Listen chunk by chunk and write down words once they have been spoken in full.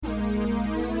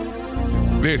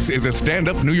This is a Stand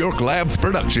Up New York Labs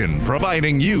production,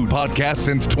 providing you podcasts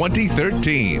since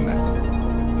 2013.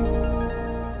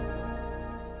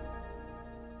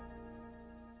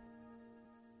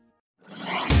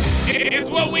 It's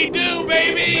what we do,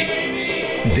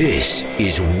 baby! This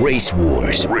is Race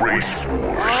Wars. Race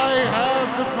Wars. I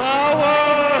have the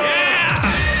power! Yeah!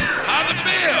 How's it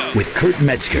feel? With Kurt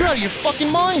Metzger. You're out of your fucking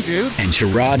mind, dude. And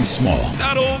Sherrod Small.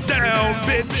 Settle down,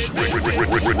 bitch.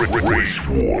 Race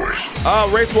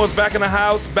Wars. Race Wars back in the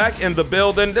house, back in the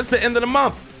building. This is the end of the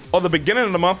month, or the beginning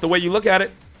of the month, the way you look at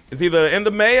it. It's either end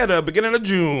of May or the beginning of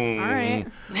June. All right.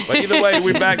 But either way,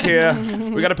 we're back here.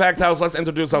 We got a packed house. Let's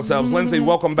introduce ourselves. Lindsay,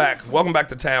 welcome back. Welcome back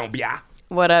to town. Yeah.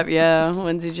 What up, yeah?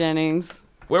 Lindsay Jennings.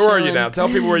 Where were you now? Tell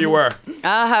people where you were.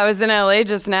 I was in LA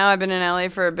just now. I've been in LA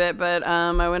for a bit, but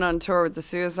I went on tour with the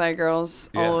Suicide Girls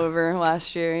all over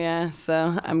last year, yeah.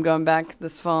 So I'm going back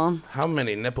this fall. How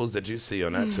many nipples did you see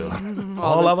on that tour?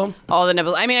 All of them? All the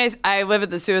nipples. I mean, I live at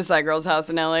the Suicide Girls house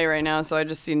in LA right now, so I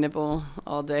just see nipple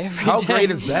all day, every How day.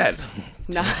 great is that?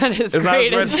 Not as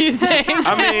great as you think.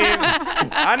 I mean,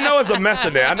 I know it's a mess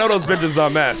in there. I know those bitches are a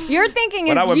mess. You're thinking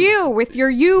it's you with your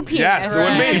you penis. Yes,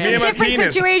 with me and my different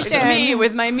penis. situation. It's me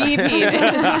with my me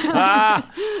penis.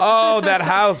 Oh, that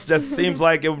house just seems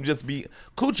like it would just be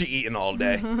coochie eating all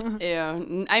day. Yeah,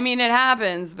 I mean, it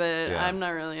happens, but Yeah. I'm not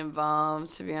really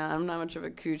involved, to be honest. I'm not much of a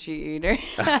coochie eater.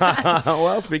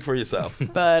 Well, speak for yourself.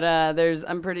 But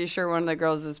I'm pretty sure one of the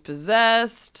girls is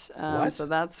possessed, What? so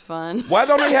that's fun. Why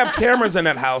don't they have cameras in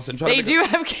that house and try They to do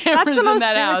have cameras That's the most in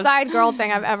that house. suicide girl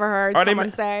thing I've ever heard Are they someone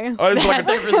ma- say. Oh, it's like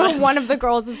a One of the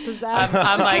girls is possessed.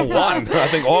 I'm like, one. I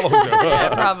think all of them.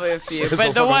 yeah, probably a few, It's but so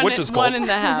the fucking one witches cult. in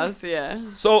the house, yeah.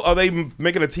 So, are they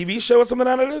making a TV show or something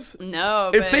out of this? No,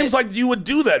 It but seems like you would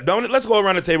do that, don't it? Let's go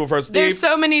around the table first. there's Steve,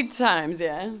 so many times,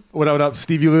 yeah. What up,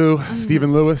 Stevie Lou,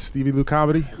 Stephen Lewis, Stevie Lou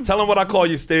Comedy, tell them what I call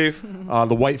you, Steve.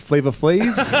 the White Flavor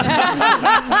Flav.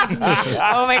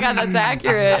 Oh my God, that's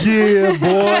accurate. Yeah,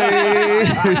 boy.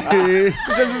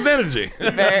 It's just his energy.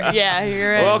 Yeah,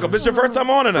 you're right. Welcome. This your first time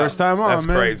on or not? First time on, That's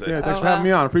man. crazy. Yeah, thanks Oh, for having wow.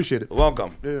 me on. Appreciate it.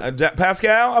 Welcome.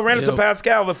 Pascal, I ran into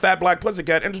Pascal, the fat black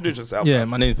pussycat. Introduce yourself. Yeah,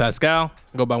 my name is Pascal.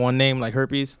 I go by one name like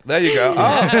herpes. There you go.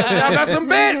 Oh, y'all got some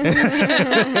bits.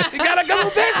 You got a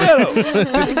couple bits with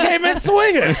him. He came in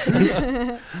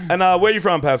swinging. And where you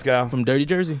from, Pascal? From Dirty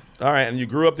Jersey. All right, and you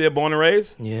grew up there, born and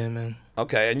raised? Yeah, man.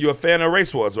 Okay, and you're a fan of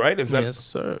Race Wars, right? Is that? Yes,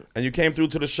 sir. And you came through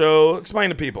to the show. Explain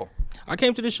to people. I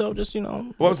came to the show just,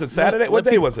 What was it, Saturday? What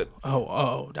day was it?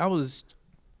 Oh, that was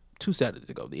 2 Saturdays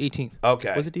ago, the 18th.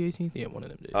 Okay. Was it the 18th? Yeah, one of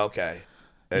them days. Okay.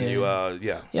 And you,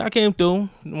 yeah. Yeah, I came through,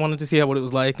 wanted to see what it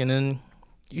was like, and then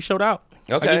you showed out.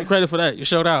 Okay. I give you credit for that. You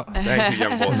showed out. Thank you,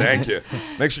 young boy. Thank you.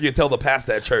 Make sure you tell the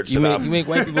pastor at church. You make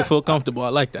white people feel comfortable. I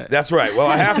like that. That's right. Well,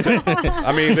 I have to.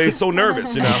 I mean, they're so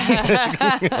nervous,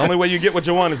 The only way you get what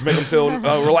you want is make them feel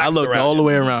relaxed I looked around all you. the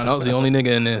way around. I was the only nigga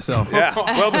in there, so. Yeah.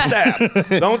 Well, the staff.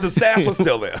 The staff was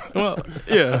still there. Well,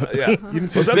 yeah. Yeah.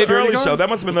 Was that the early show? That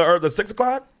must have been the 6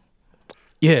 o'clock?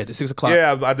 Yeah, the 6 o'clock.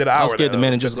 Yeah, I did an hour. I was scared the there.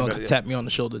 manager was 50 going to minutes, tap me on the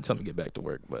shoulder and tell me to get back to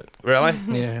work, but. Really?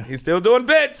 Yeah. He's still doing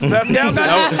bits. Pascal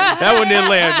got That one didn't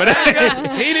land,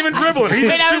 but. He ain't even dribbling. He's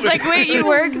Wait, just I was shooting. like, wait, you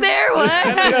work there? What?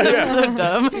 Yeah. So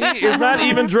dumb. He is not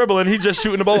even dribbling. He's just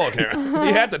shooting the ball, Karen.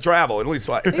 He had to travel at least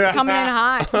twice. Coming in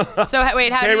hot. So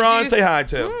wait, how Hey, did Ron, you? say hi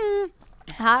to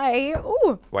Hi.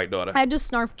 Ooh. white daughter. I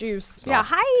just snarf juice. Yeah,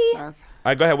 hi. Snarf. All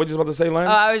right, go ahead. What you about to say, Lance?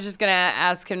 Oh, I was just gonna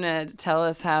ask him to tell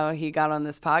us how he got on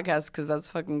this podcast because that's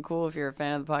fucking cool if you're a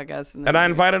fan of the podcast. And I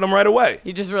invited him right away.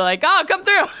 You just were like, "Oh, come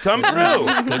through." Come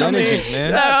through. Good energies,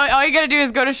 man. So all you gotta do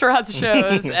is go to Sherrod's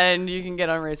shows and you can get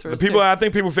on Race Wars. People, I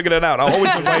think people figured it out. I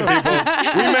always invite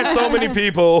people. We met so many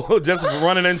people just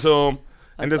running into them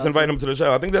and just invite them to the show.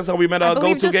 I think that's how we met I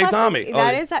believe Go-To just Gay last Tommy. week-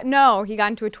 That is that. No, he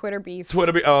got into a Twitter beef.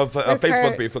 Twitter, Facebook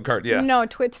Kurt. beef with Kurt, yeah. No,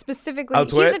 specifically. Oh,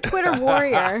 Twit? He's a Twitter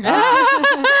warrior.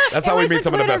 That's how we meet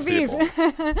some of the best people.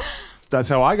 That's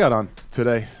how I got on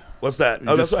today. What's that?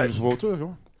 Oh, that's right.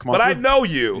 Come on But I through. know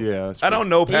you. Yeah, that's I true. don't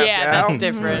know Pascal. Yeah, that's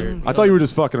different. I thought you were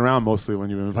just fucking around mostly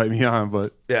when you invite me on,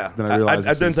 but Yeah. then I realized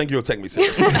I didn't think you would take me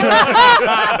seriously.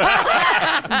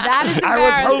 That is I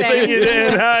was embarrassing. hoping you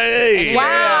did. Hey,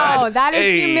 Wow, man. that is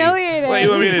Hey. humiliating. What do you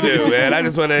want me to do, man? I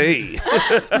just want to eat.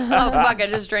 Oh fuck! I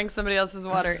just drank somebody else's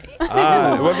water.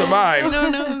 It wasn't mine.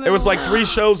 No. It was like 3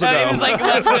 shows ago. Oh, it was like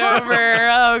leftover.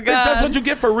 Oh god. It's just what you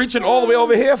get for reaching all the way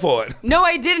over here for it. No,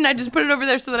 I didn't. I just put it over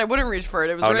there so that I wouldn't reach for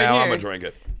it. It was Oh, right now here. I'm gonna drink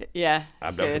it. Yeah.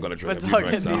 I'm definitely good. gonna drink What's if you all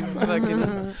drink good? some. These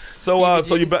fucking. So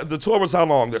the tour was how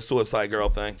long? This Suicide Girl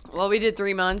thing. Well, we did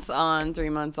 3 months on, 3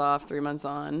 months off, 3 months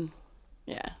on.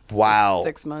 Yeah. Wow.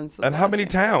 6 months. And how many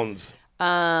towns?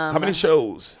 How many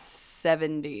shows?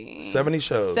 70. 70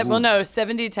 shows.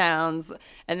 70 towns,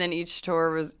 and then each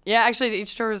tour was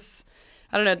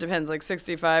I don't know, it depends, like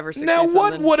 65 or 60 Now, what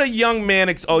something. would a young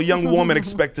man or young woman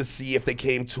expect to see if they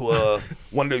came to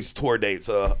one of these tour dates,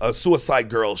 a Suicide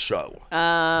Girls show?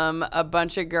 A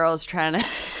bunch of girls trying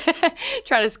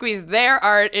to squeeze their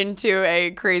art into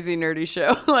a crazy nerdy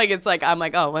show. I'm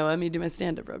like, oh, well, let me do my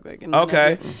stand-up real quick. And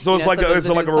Okay, so it's like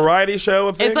a variety show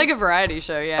of things? It's like a variety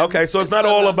show, yeah. Okay, so it's not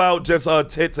all about just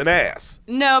tits and ass.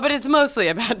 No, but it's mostly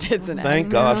about tits and ass. Thank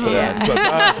God for that.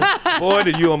 Because boy,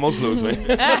 did you almost lose me.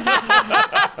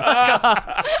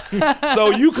 So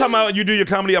you come out and you do your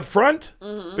comedy up front?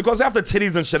 Mm-hmm. Because after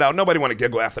titties and shit out, nobody want to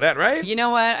giggle after that, right? You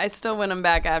know what? I still win them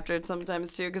back after it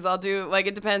sometimes too, because I'll do,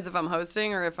 it depends if I'm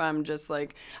hosting or if I'm just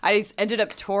I ended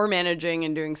up tour managing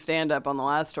and doing stand-up on the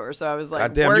last tour, so I was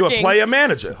God damn, you a player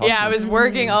manager. Yeah, I was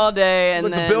working all day and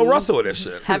like then the Bill Russell of this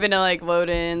shit. having to load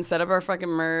in, set up our fucking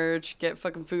merch, get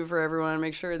fucking food for everyone,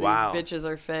 make sure these bitches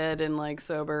are fed and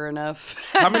sober enough.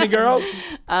 How many girls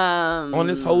on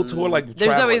this whole tour?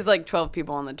 There's always 12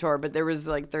 people on the tour, but there was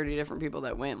 30 different people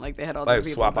that went. They had all different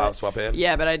people. Swap out, swap in?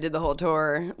 Yeah, but I did the whole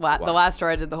tour. The last tour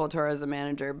I did the whole tour as a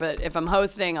manager. But if I'm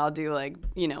hosting, I'll do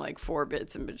 4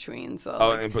 bits in between.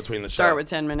 So in between the show. Start with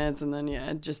 10 minutes and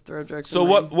then just throw jokes. So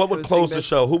what would close the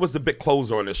show? Who was the big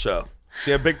closer on the show?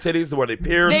 They have big titties? Were they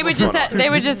peers? They would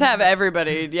just have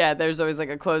everybody. Yeah, there's always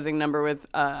a closing number with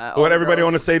everybody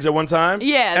on the stage at one time?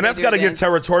 Yeah. And that's got to get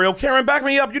territorial. Karen, back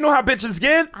me up. You know how bitches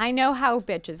get? I know how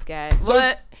bitches get.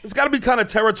 So it's got to be kind of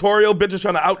territorial. Bitches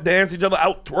trying to outdance each other,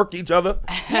 out-twerk each other,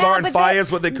 starting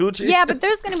fires with their coochie. Yeah, but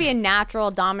there's going to be a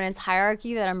natural dominance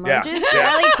hierarchy that emerges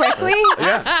really quickly.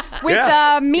 With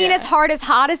the meanest, hardest,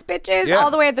 hottest bitches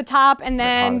all the way at the top, and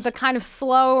then the kind of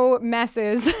slow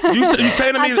messes. You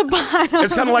saying to me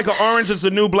it's kind of like an Orange is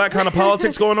the New Black kind of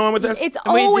politics going on with this? It's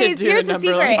always, here's the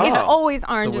secret, it's always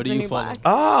Orange is the New Black.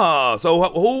 Ah, so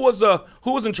who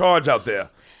was in charge out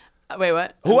there? Wait,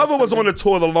 what? Whoever was on the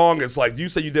tour the longest, you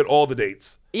said you did all the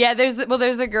dates. Yeah, there's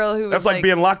a girl who was That's like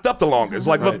being locked up the longest.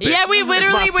 Look, bitch, yeah, we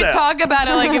literally would talk about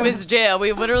it like it was jail.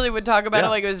 We literally would talk about it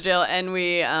like it was jail, and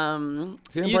we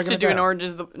used to do an Orange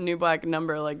is the New Black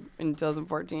number in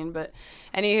 2014. But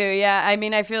anywho, yeah, I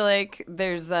mean, I feel like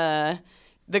there's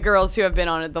the girls who have been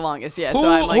on it the longest, yeah. Who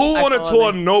on a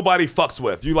tour nobody fucks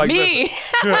with? You me? This? What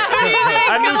do you think?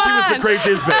 I knew she was the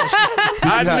craziest bitch.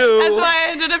 I knew. That's why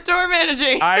I ended up tour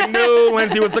managing. I knew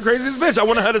Lindsay was the craziest bitch. I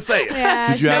wanted her to say it.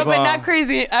 Yeah. But not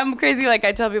crazy. I'm crazy. I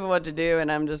tell people what to do, and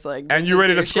I'm just And you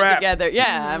ready to scrap? Together.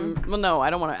 Yeah. Well, no, I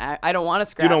don't want to. I don't want to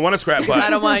scrap. You don't want to scrap, but I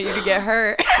don't want you to get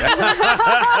hurt.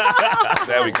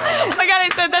 There we go. Oh my God, I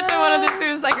said that to one of the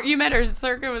Suicide. You met her.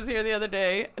 Circa was here the other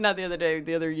day. Not the other day.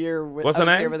 The other year. What's her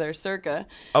name? Here with her, Circa.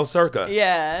 Oh, Circa.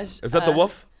 Yeah. Is that the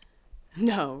wolf?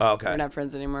 No. Oh, okay. We're not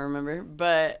friends anymore, remember?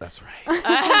 But that's right.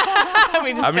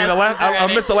 We discussed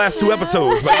I missed the last 2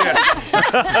 episodes, but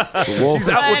yeah. She's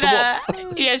out with the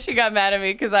wolf. Yeah, she got mad at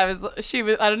me because I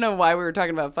don't know why we were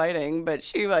talking about fighting, but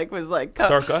she was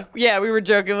Circa? Yeah, we were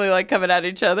jokingly coming at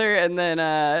each other, and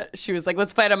then she was like,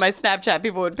 let's fight on my Snapchat.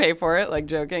 People would pay for it,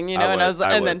 joking, and I was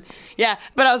like,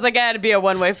 but I was like, I had to be a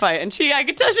one-way fight, and I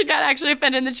could tell she got actually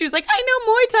offended, and then she was like, I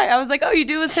know Muay Thai. I was like, oh, you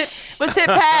do? Let's hit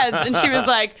pads, and she was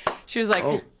like,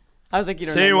 oh. I was like, you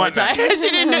don't know Muay Thai. She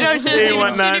didn't know. She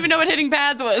didn't even know what hitting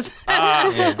pads was.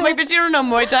 I'm like, but you don't know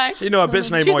Muay Thai. She know a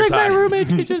bitch named She's Muay Thai. My roommate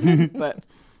teaches me. But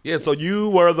yeah, so you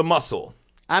were the muscle.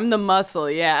 I'm the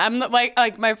muscle, yeah. I'm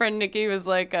like my friend Nikki was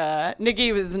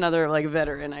Nikki was another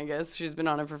veteran, I guess. She's been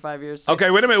on it for 5 years. Too.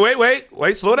 Okay, wait a minute.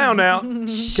 Wait, slow down now.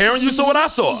 Karen, you saw what I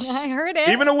saw. I heard it.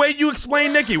 Even the way you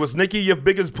explained Nikki, was Nikki your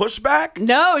biggest pushback?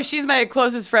 No, she's my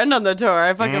closest friend on the tour.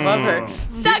 I fucking love her.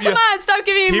 Stop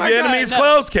giving me more Keep your enemies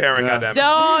close, Karen. Yeah.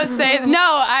 Don't say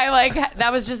no.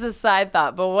 That was just a side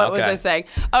thought. But what was I saying?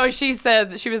 Oh, she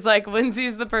was like,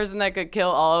 Lindsay's the person that could kill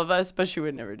all of us, but she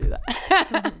would never do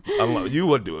that. You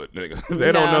would do it, nigga.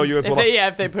 They don't know you as well.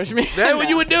 If they push me. Then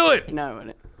you would do it. No, I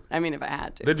wouldn't. I mean, if I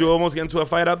had to. Did you almost get into a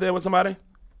fight out there with somebody?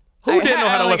 Who didn't know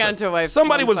how to listen? Got into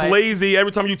somebody was fight. lazy.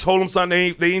 Every time you told them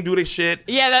something, they didn't do their shit.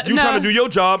 Yeah, you trying to do your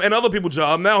job and other people's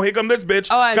job. Now here come this bitch.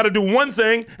 Got to do one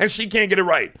thing and she can't get it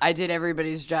right. I did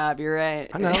everybody's job. You're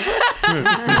right. I know.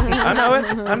 I know it.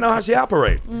 I know how she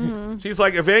operates. Mm-hmm. She's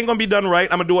like, if it ain't gonna be done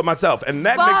right, I'm gonna do it myself, and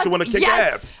that makes you want to kick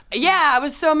ass. Yeah, I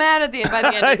was so mad by the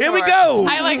end of the Here tour. we go.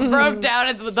 I broke down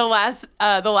at the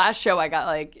last show. I got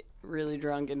really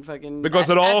drunk and fucking because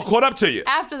it all caught up to you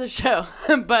after the show.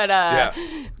 But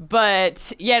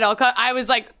yeah, it all I was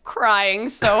like crying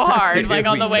so hard, like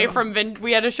on the way from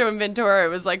we had a show in Ventura. It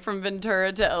was like from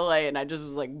Ventura to LA, and I just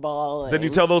was like bawling. Did you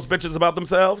tell those bitches about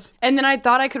themselves? And then I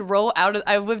thought I could roll out of.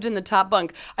 I lived in the top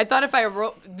bunk. I thought if I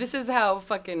this is how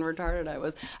fucking retarded I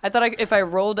was. I thought if I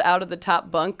rolled out of the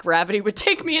top bunk, gravity would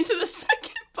take me into the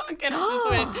second bunk, and I just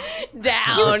went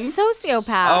down. You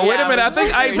sociopath. Oh, wait a minute. I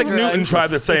think Isaac Newton tried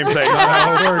the same thing.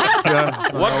 How it works.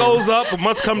 Yeah. What goes up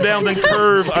must come down, then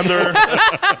curve under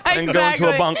and go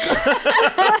into a bunk.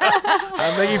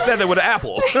 I think he said that with an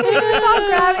apple. You thought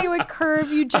gravity would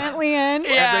curve you gently in.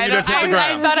 Yeah, and then you just hit the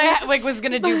ground. I thought I was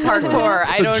gonna do parkour.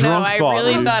 I don't know. I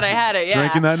really thought I had it. Yeah.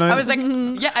 Drinking that night? I was like,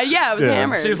 I was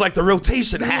hammered. She's like, the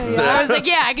rotation has to. I was like,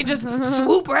 I could just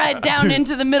swoop right down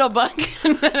into the middle bunk.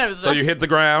 And then I was so you hit the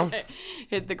ground?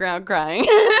 Hit the ground crying.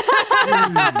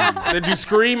 Did you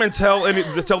scream and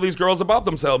tell these girls about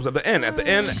themselves at the end? At the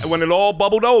end, when it all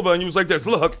bubbled over and you was like this,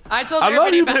 look, I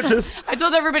love you bitches. I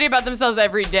told everybody about themselves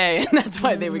every day, and that's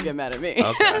why they would get mad at me.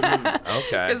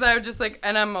 Okay. Because I would just like,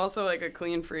 and I'm also like a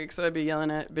clean freak, so I'd be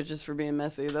yelling at bitches for being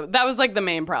messy. That was like the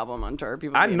main problem on tour.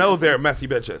 People. I know they're messy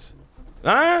bitches.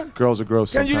 Huh? Girls are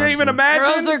gross Can sometimes. you even imagine?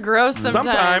 Girls are gross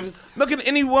sometimes. Look at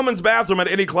any woman's bathroom at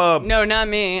any club. No, not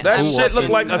me. That shit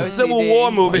looked like a Civil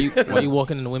War movie. Why are you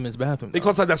walking in the women's bathroom?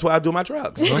 Because that's where I do my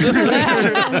drugs.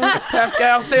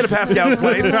 Pascal, stay at Pascal's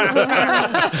place.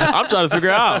 I'm trying to figure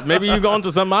out. Maybe you going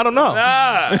to something I don't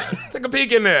know. Take a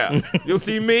peek in there. You'll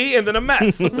see me and then a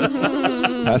mess.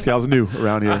 Pascal's new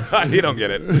around here. He don't get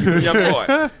it. He's a young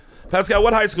boy. Pascal,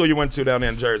 what high school you went to down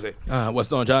there in Jersey?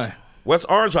 West Orange High. West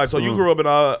Orange High. So you grew up in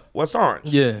West Orange?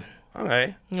 Yeah.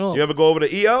 Okay. Oh. You ever go over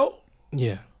to EO?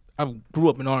 Yeah. I grew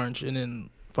up in Orange, and then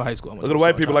for high school I went Look at the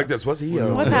white people like this. What's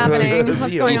EO? What's happening?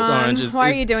 What's going East on? Orange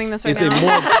Why are you doing this right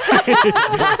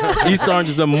now? East Orange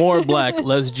is a more black,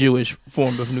 less Jewish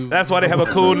form of New. That's why they have a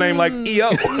cool name like EO.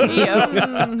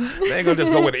 They ain't gonna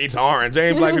just go with East Orange. They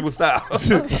ain't black people style.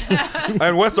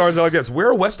 And West Orange are like this.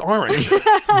 We're West Orange.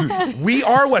 We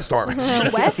are West Orange.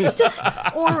 West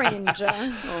Orange.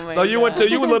 So you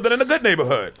lived in a good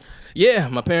neighborhood. Yeah,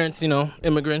 my parents,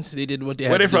 immigrants. They did what they had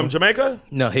to do. Where they from? Jamaica?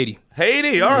 No, Haiti.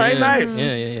 Haiti. All right, nice.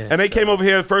 Yeah. And they came over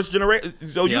here first generation.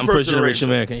 So you I'm first generation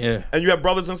American. Yeah. And you have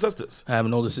brothers and sisters. I have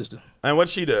an older sister. And what'd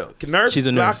she do? Nurse? She's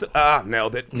a nurse. Doctor?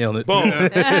 Nailed it. Nailed it. Boom. You saw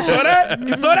that?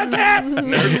 You saw that, cat?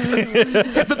 Nurse.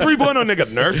 Hit the 3-pointer,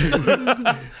 nigga. Nurse.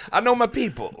 I know my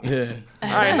people. Yeah. All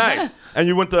right, nice. And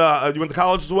you went to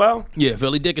college as well? Yeah,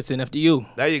 Fairleigh Dickinson, FDU.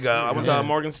 There you go. I went to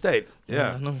Morgan State.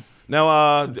 Yeah. No.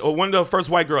 Now, when the first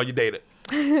white girl you dated?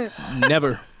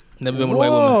 Never been with a white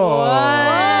woman.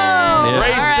 Whoa.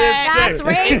 Yeah. That's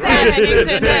racist.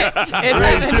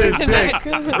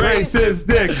 Racist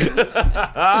dick.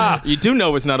 You do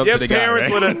know it's not up to the guy,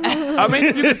 right? I mean,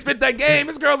 if you can spit that game,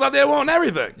 there's girls out there want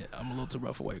everything. Yeah, I'm a little too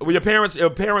rough for white Well, your parents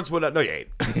would no, you ain't.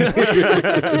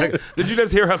 Did you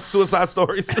just hear her suicide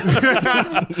stories?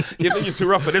 You think you're too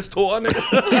rough for this tour, nigga?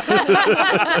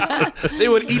 They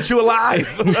would eat you alive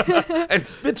and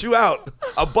spit you out.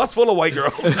 A bus full of white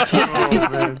girls. Oh,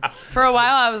 man. For a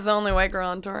while, I was the only white girl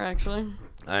on tour, actually.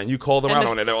 And you called them out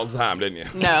on it all the time, didn't you?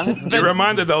 No. You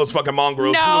reminded those fucking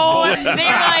mongrels. No, they were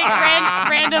like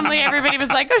randomly. Everybody was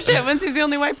like, "Oh shit, Wincy's the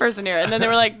only white person here," and then they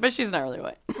were like, "But she's not really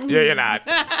white." Yeah, you're not.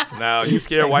 No, you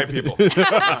scare white people.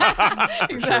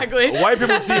 Exactly. White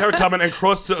people see her coming and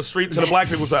cross the street to the black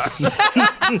people's side.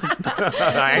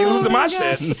 I ain't losing my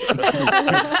shit.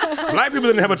 Black people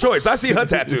didn't have a choice. I see her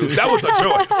tattoos. That was a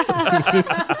choice.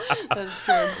 That's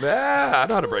true. Yeah, I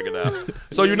know how to break it down.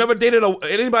 So you never dated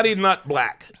anybody not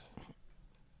black?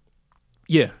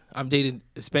 Yeah, I've dated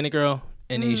a Hispanic girl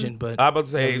and Asian, but I about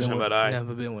to say Asian, but I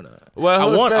never been with a. Well, I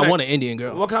want an Indian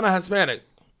girl. What kind of Hispanic?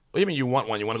 What do you mean you want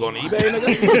one? You want to go on eBay,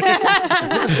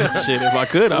 nigga? Shit, if I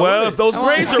could, I would. If those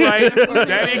grades are right,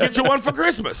 Daddy get you one for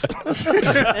Christmas.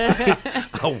 I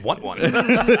want one.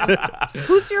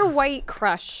 Who's your white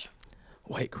crush?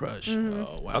 White crush. Mm-hmm.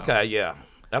 Oh wow. Okay, yeah.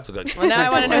 That's a good Well, now I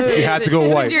want to know who You had to go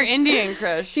white. Who's your Indian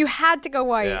crush? If you had to go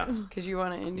white. Yeah. Because you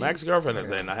want an Indian. Max's girlfriend is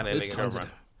in. I had an There's Indian tons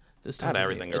girlfriend. This I had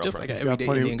everything Just like girlfriend. an everyday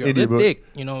plenty Indian girl. Indian, They're but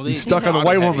thick, They He's stuck on the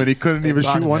white woman. He couldn't even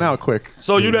shoot one out quick.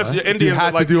 So you just your Indian. You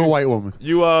had to do a white woman.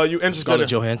 You interested Scarlett in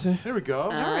Johansson. Here we go.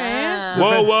 All right.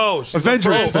 Whoa. She's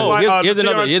Avengers.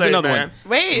 Here's another one.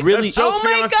 Wait. Really? That's Joe's Oh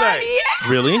my fiance. God! Yeah.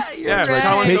 Really? Yeah, Right.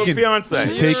 Colin Joe's Taken. fiance.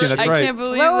 She's taken. That's I right. can't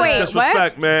believe Wait, that.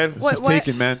 Disrespect, man. What? She's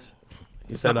taken, man.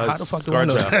 He said, How the fuck do I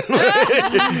know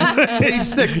that? Age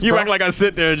 6. You act like I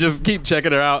sit there and just keep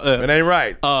checking her out. It ain't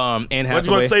right. Anne What you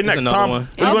Hathaway. gonna say next, another Tom? one.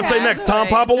 What you gonna say next, Tom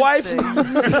Papa wife?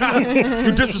 Interesting.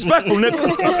 You disrespectful,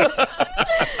 nigga.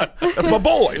 That's my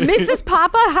boys. Mrs.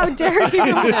 Papa, how dare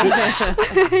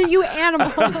you? You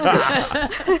animal. All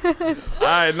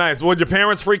right, nice. Would your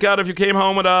parents freak out if you came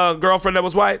home with a girlfriend that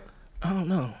was white? I don't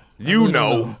know. You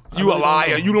know. You a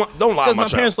liar. You don't lie Because my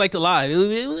much. parents like to lie.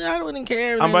 I wouldn't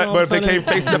care. But if they came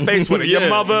face to face with it, your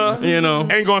mother, you know,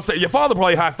 ain't gonna say. Your father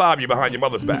probably high five you behind your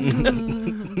mother's back.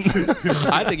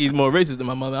 I think he's more racist than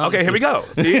my mother. Honestly. Okay, here we go.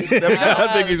 See, there we go.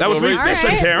 I think he's that was more me racist.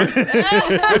 fishing, Karen.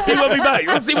 Let's see what we got.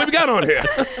 Let's see what we got on here.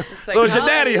 So it's your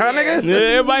daddy, huh, nigga?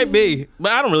 Yeah, it might be,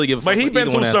 but I don't really give a fuck. But he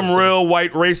been through some real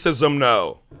white racism,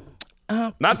 though.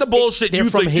 Not the bullshit you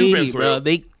think you've been through. Bro.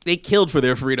 They killed for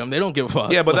their freedom. They don't give a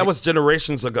fuck. Yeah, but that was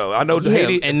generations ago. I know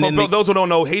Haiti. And for those who don't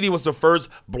know, Haiti was the first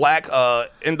black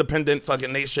independent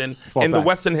fucking nation in the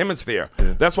Western Hemisphere.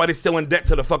 Yeah. That's why they're still in debt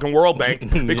to the fucking World Bank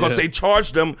because they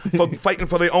charged them for fighting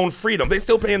for their own freedom. They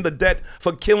still paying the debt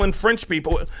for killing French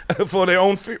people for their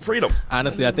own freedom.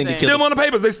 Honestly, I think they still on the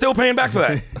papers. They still paying back for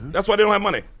that. That's why they don't have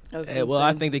money. Well,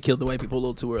 I think they killed the white people a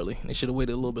little too early. They should have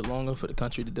waited a little bit longer for the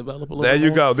country to develop a little There bit you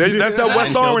more. go. That's that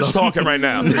West Orange talking right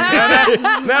now. Now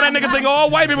that nigga think all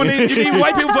white people need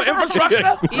white people for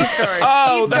infrastructure. East Orange.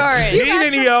 Oh, East Orange. He ain't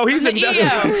in EO. He's in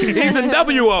He's in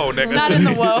WO, nigga. Not in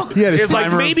the WO. It's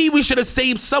like maybe we should have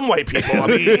saved some white people. I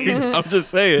mean, I'm just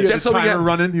saying. Just so we got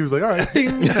running. He was like, all right,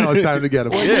 ding, now it's time to get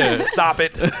him. Yeah. Stop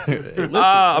it.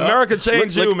 America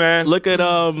changed you, man. Look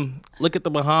at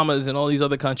the Bahamas and all these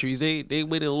other countries. They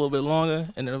waited a little bit longer,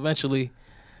 and then eventually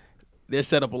they're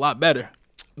set up a lot better.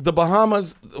 The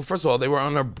Bahamas, first of all, they were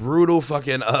under brutal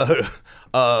fucking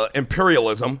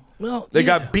imperialism. Well, they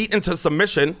got beat into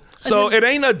submission. So it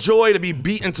ain't a joy to be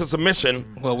beat into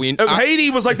submission. Well, if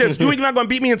Haiti was like this, you're not going to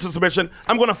beat me into submission.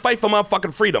 I'm going to fight for my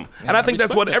fucking freedom. And I think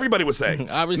that's what everybody was saying.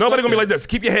 Nobody going to be like this.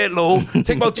 Keep your head low.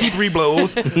 Take about 2-3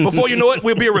 blows. Before you know it,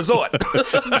 we'll be a resort. Pina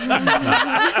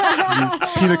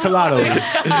coladas.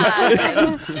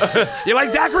 You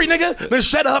like daiquiri, nigga? Then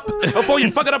shut up before you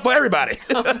fuck it up for everybody.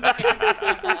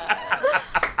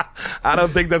 I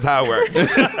don't think that's how it works.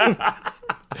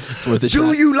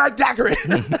 Do you like daiquiri?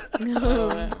 Oh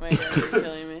my God, you're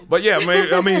killing me. But yeah,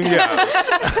 I mean, yeah.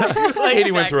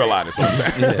 Haiti went through a lot, is what I'm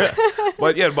saying. Yeah.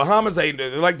 But yeah, Bahamas ain't,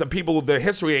 like the people, their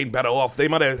history ain't better off. They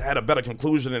might have had a better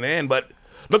conclusion in the end, but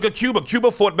look at Cuba.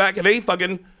 Cuba fought back and they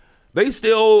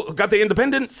still got their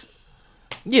independence.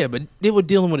 Yeah, but they were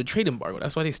dealing with a trade embargo.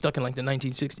 That's why they stuck in like the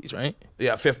 1960s, right?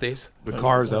 Yeah, 50s. The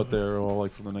cars out there are all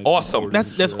like from the 1940s. Awesome.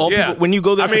 That's all people. When you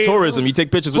go there for tourism, you take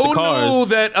pictures with the cars. Who knew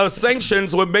that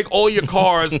sanctions would make all your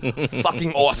cars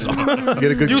fucking awesome?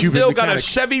 Get a good you Cuban still mechanic. got a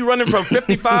Chevy running from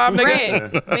 55,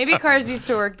 nigga? Right. Maybe cars used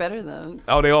to work better though.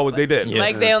 Oh, they did. Yeah.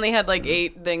 Like they only had like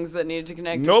 8 things that needed to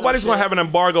connect. Nobody's going to have an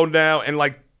embargo now and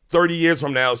like 30 years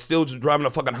from now, still just driving a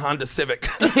fucking Honda Civic.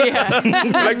 Yeah.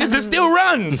 Like, this still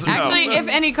runs. Actually, if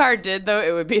any car did, though,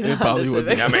 it would be the Honda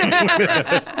Civic. I mean,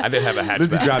 I did have a hatchback.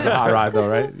 Lindsay drives a hot rod, though,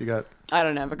 right? You got. I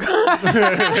don't have a car. Looks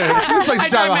like you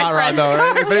drive a hot rod, though,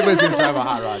 right? If anybody's going to drive a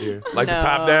hot rod here. Like the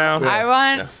top down? I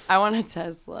want a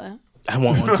Tesla. I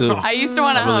want one too. I used to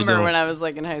want a Hummer when I was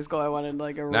like in high school. I wanted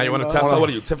like a. Now you want a Tesla?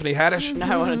 What are you, Tiffany Haddish? No,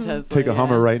 I want a Tesla. Take a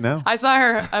Hummer right now. I saw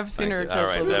her. I've seen her. All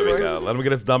right, there we go. Let him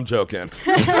get his dumb joke in.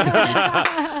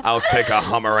 I'll take a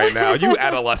Hummer right now. You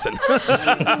adolescent.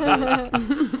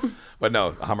 But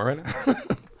no, a Hummer right now.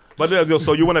 But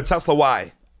so you want a Tesla?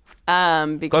 Why?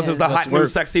 Because it's the hot new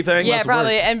sexy thing. Yeah,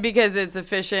 probably, and because it's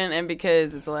efficient, and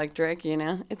because it's electric. You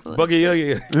know, it's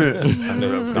boogie. I knew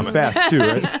that was coming. Fast too,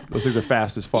 right? Those things are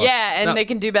fast as fuck. Yeah, and they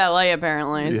can do ballet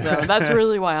apparently. Yeah. So that's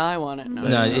really why I want it.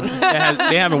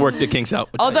 They haven't worked the kinks out.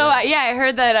 Although, I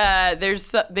heard that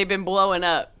they've been blowing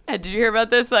up. Did you hear about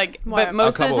this? But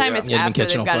most of the time it's after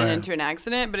they've gotten into an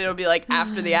accident. But it'll be like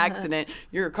after the accident,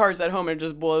 your car's at home and it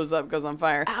just blows up, goes on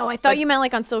fire. Oh, I thought you meant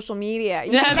like on social media.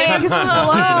 They're not getting hits.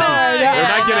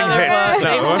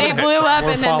 No. They blew up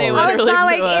and then they literally blew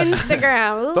like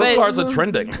Instagram. Those cars are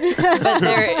trending. But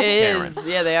there is,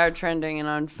 they are trending and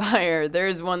on fire.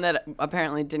 There's one that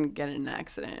apparently didn't get in an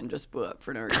accident and just blew up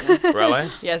for no reason. Really?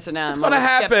 Yeah. So now it's gonna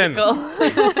happen.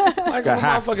 Like a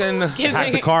motherfucking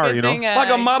hack the car, you know, like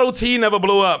a Model T never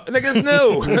blew up. Niggas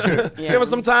new. Give us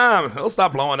some time. It'll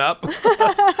stop blowing up.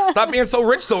 Stop being so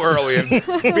rich so early and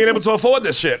being able to afford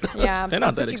this shit. Yeah, they're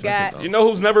not that expensive. You know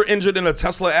who's never injured in a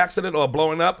Tesla accident or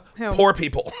blowing up? Who? Poor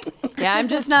people. Yeah, I'm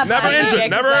just not never injured,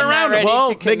 never around them.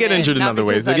 Well, they get injured in other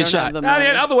ways. They get shot. Not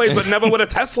in other ways, but never with a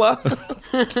Tesla.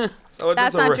 So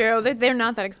that's not true. They're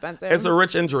not that expensive. It's a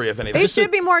rich injury, if anything. They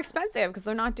should be more expensive because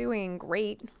they're not doing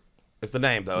great. It's the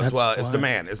name, though. It's the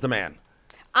man. It's the man.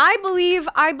 I believe,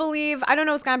 I don't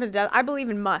know what's going to happen to death. I believe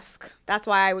in Musk. That's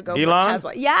why I would go Elon? for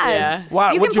Tesla. Yes. Yeah.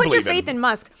 Why? You What'd can you put your believe in? faith in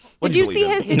Musk. What'd Did you you see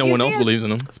believe in? his? Did No you one see else his- believes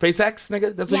in him. SpaceX,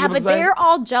 nigga. That's what Yeah, you but want to say? they're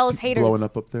all jealous haters. Blowing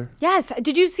up there. Yes.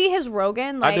 Did you see his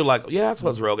Rogan? I do like. Yeah, that's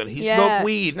what's Rogan. He smoked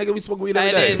weed, nigga. We smoke weed every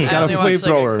I day. didn't. I Got a only watched,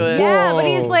 like, flamethrower. clip. Yeah, but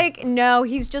Whoa. he's like, no,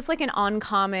 he's just like an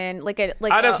uncommon, like a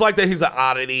like. I just like that he's an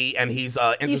oddity and he's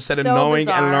interested in so knowing and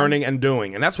bizarre. learning and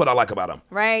doing, and that's what I like about him.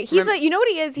 Right. He's a. You know what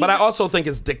he is? He's But I also think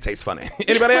his dick tastes funny.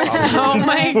 Anybody else? Oh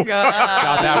my god.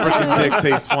 God, that freaking dick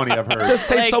tastes funny, I've heard. Just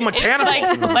tastes so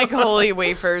mechanical. like holy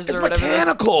wafers It's or whatever.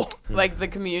 mechanical. Like the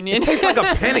communion. Tastes like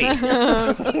a penny.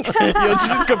 Yo, she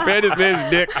just compared this man's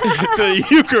dick to the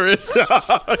Eucharist.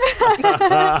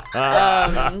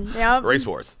 Yep. Race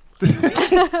wars.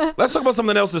 Let's talk about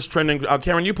something else that's trending.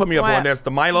 Karen, you put me up What? on this.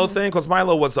 The Milo thing, because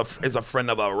Milo is a friend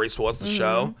of Race Wars, the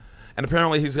show. And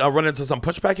apparently he's run into some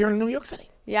pushback here in New York City.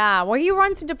 Yeah. Well, he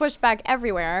runs into pushback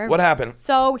everywhere. What happened?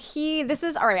 So this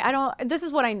is all right. This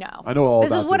is what I know. I know all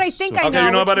This about is what this, I think so- I Okay, know.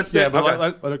 you know which about is- it? Yeah, but okay.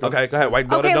 let it go. Okay, go ahead. Wait,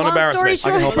 Okay, don't long embarrass story me.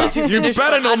 short- I can help out. You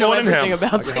better know more than him.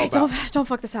 About Okay, don't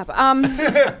fuck this up.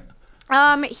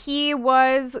 He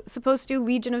was supposed to do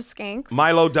Legion of Skanks.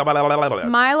 Milo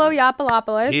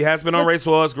Yiannopoulos. He has been on Race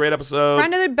Wars. Great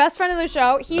episode. Best friend of the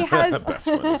show. He has. Best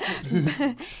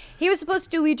friend. He was supposed to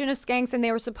do Legion of Skanks, and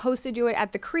they were supposed to do it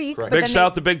at the Creek. Correct. but Big then shout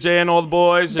out to Big J and all the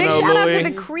boys. Big you know, shout out Louis. to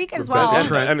the Creek as Rebecca well.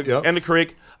 Trent. And the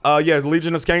Creek. Yeah,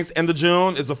 Legion of Skanks, end of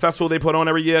June is a festival they put on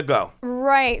every year. Go.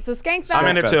 Right. So Skankfest. I'm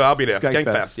in it too. I'll be there. Skankfest.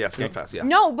 Skankfest. Yeah, Skankfest. Yeah.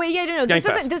 No, but yeah, no. This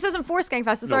Skankfest. isn't for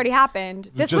Skankfest. This already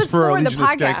happened. This Just was for a for the Legion of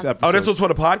Skanks podcast. episode. Oh, this was for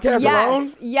the podcast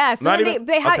alone? Yes. So Not then even-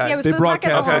 they had okay. yeah, it was They for the podcast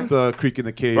broadcast alone. at the Creek in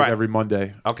the Cave Right. every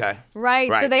Monday. Okay. Right.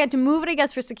 So Right. they had to move it, I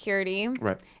guess, for security.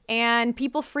 Right. And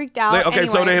people freaked out. Okay,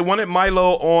 so anyway. they wanted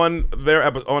Milo on their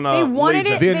episode. They wanted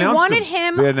Legion. it- They They announced wanted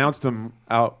him. him- They announced him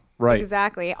outright.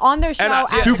 Exactly. On their show. And I-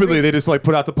 at yeah. Stupidly, they just like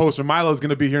put out the poster. Milo's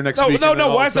going to be here next No, week. no, and then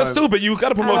no. all Why of is that a sudden- stupid? You got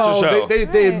to promote your Oh, show.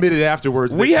 They admitted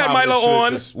afterwards. We they had probably Milo should've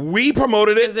on. just- We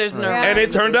promoted it. There's no Yeah. And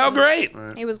it turned out great.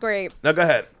 It was great. Now go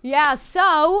ahead. Yeah,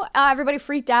 so everybody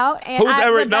freaked out. And Who's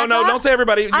every? No, Rebecca, don't say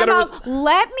everybody. You I'm gotta. out,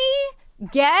 let me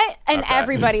get and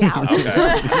everybody out.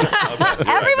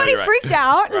 Everybody freaked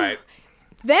out. Right.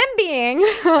 Them being,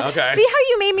 Okay. see how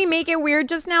you made me make it weird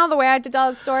just now, the way I had to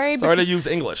tell the story? Sorry to use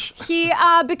English. He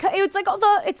because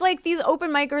it's like these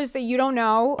open micers that you don't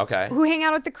know. Okay. Who hang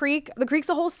out at the Creek. The Creek's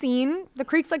a whole scene. The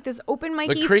Creek's like this open mic.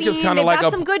 The Creek scene. is kind They've of like got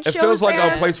a. some good It shows feels like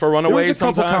there. a place for There was runaways a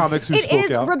couple sometimes. comics who It spoke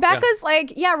is. out. Rebecca's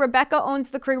like, yeah, Rebecca owns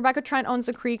the Creek. Rebecca Trent owns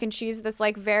the Creek, and she's this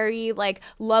like very like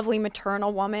lovely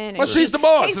maternal woman. Well, she's the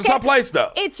boss. It's her place,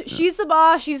 though. She's the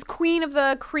boss. She's queen of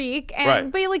the Creek, and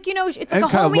Right. but like it's like And a kind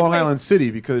of homey Long place. Island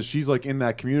City because she's like in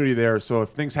that community there. So if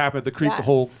things happen at the Creek, the Yes.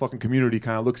 whole fucking community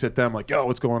kind of looks at them like, yo,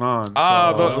 what's going on?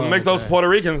 Make those Puerto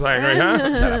Ricans angry, huh?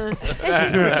 Shut up. And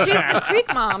she's the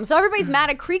Creek mom, so everybody's mad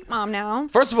at Creek mom now.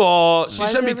 First of all, she Why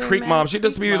is shouldn't be everyone Creek mad Mom. at She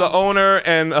just Creek be the Mom? owner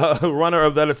and runner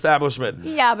of that establishment.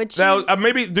 Yeah, but she's Now,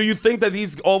 maybe do you think that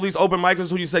all these open micers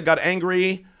who you said got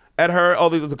angry at her, all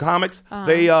the comics,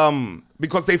 they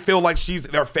because they feel like she's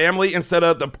their family instead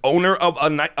of the owner of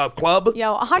a club?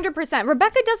 Yo, 100%.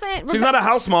 Rebecca doesn't. She's not a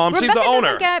house mom. She's Rebecca the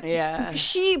owner. doesn't get, Yeah.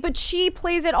 She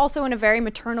plays it also in a very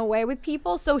maternal way with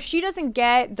people, so she doesn't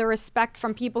get the respect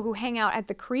from people who hang out at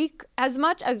the Creek as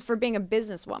much as for being a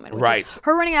businesswoman. which is Right.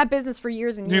 her running that business for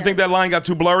years and years. Do you think that line got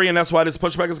too blurry and that's why this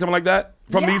pushback is coming like that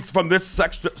from Yeah. this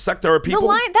sector of people?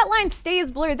 that line stays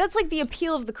blurred. That's like the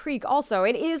appeal of the Creek. Also,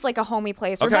 it is like a homey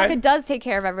place. Okay. Rebecca does take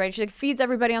care of everybody. She like feeds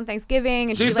everybody on Thanksgiving,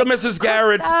 and She's she, the like, Mrs. cooks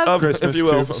Garrett stuff. of, if Christmas, you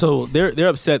will. too. So they're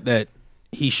upset that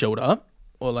he showed up,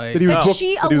 or like That he was That booked-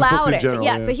 she that he was booked allowed in it. general,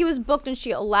 Yeah, yeah. so he was booked and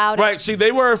she allowed it. Right. See,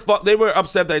 they were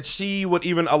upset that she would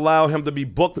even allow him to be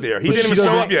booked there. He But didn't she even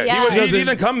show doesn't- up yet. Yeah. He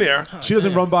didn't come there. She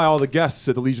doesn't run by all the guests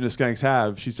that the Legion of Skanks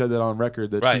have. She said that on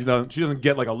record that Right. she doesn't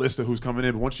get like a list of who's coming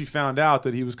in. But once she found out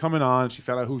that he was coming on, she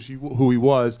found out who he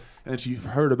was, and she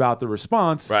heard about the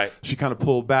response. Right. She kind of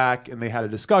pulled back, and they had a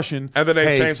discussion. And then they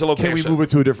Hey, changed the Can we location. move it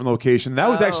to a different location? That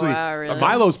was Oh, actually wow, really?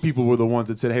 Milo's people were the ones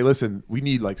that said, "Hey, listen, we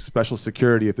need like special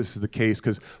security if this is the case,"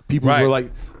 because people Right. were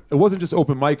like. It wasn't just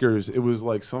open micers. It was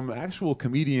like some actual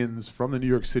comedians from the New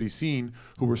York City scene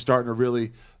who were starting to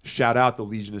really shout out the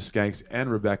Legion of Skanks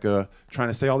and Rebecca, trying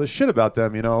to say all this shit about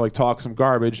them, like talk some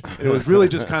garbage. And it was really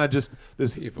just kind of just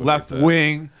this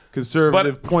left-wing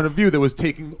conservative point of view that was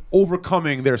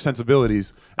overcoming their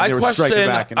sensibilities. And they were striking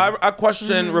back. I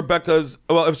question Rebecca's.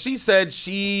 Well, if she said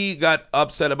she got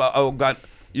upset about,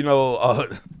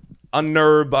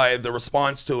 unnerved by the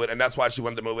response to it, and that's why she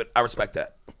wanted to move it, I respect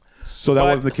that. So that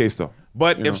wasn't the case, though.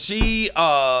 But You if know. she,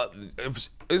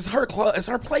 it's her club, it's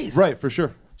her place. Right, for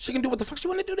sure. she can do what the fuck she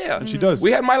want to do there. And she does.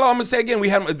 We had Milo, I'm going to say again, we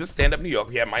had this stand-up New York.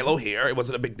 We had Milo here. It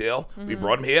wasn't a big deal. We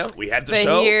brought him here. We had the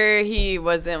show. But here he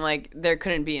wasn't like, there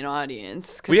couldn't be an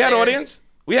audience. We had audience.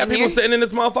 We had people sitting in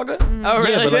this motherfucker. Oh,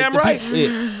 really? Yeah,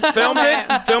 but Damn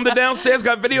right. Filmed it downstairs,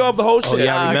 got video of the whole shit.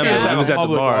 Yeah, I remember. He was at the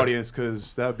bar. Audience,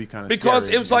 because that would be kind of Because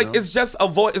scary, it was like, you know? it's just a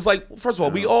voice. It's like, first of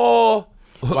all, we all...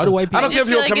 Why do white people? I don't care if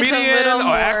you're a comedian or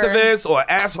activist or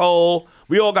asshole.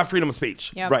 We all got freedom of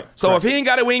speech. Yep. Right. So correct. if he ain't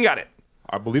got it, we ain't got it.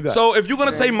 I believe that. So if you're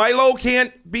gonna say Milo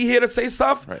can't be here to say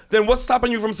stuff, then what's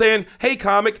stopping you from saying, "Hey,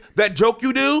 comic, that joke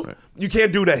you do, you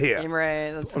can't do that here."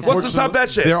 Right. That's What's to stop that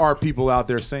shit? There are people out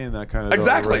there saying that kind of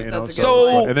Exactly. Right, you know, That's a good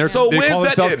So, and they so call where's that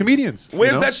themselves in? comedians. Where's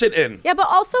you know? that shit in? Yeah, but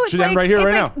also it's Should like, end right here, it's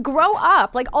right like now. grow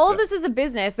up. Like all of this is a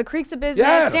business. The Creek's a business.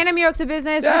 Yes. Stand-Up New York's a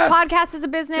business. Yes. This podcast is a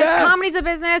business. Yes. Comedy's a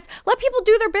business. Let people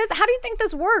do their business. How do you think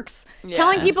this works? Yeah.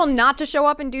 Telling people not to show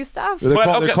up and do stuff. They're, But,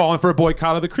 they're okay. calling for a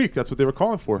boycott of the Creek. That's what they were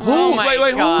calling for. Oh my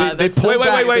Wait, who? God, They that's pulled so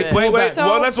back. stupid. So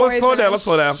Well, let's slow down. Let's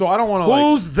slow down. So I don't want to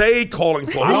Who's they calling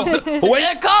for? Who's wait,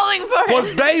 They're calling for it.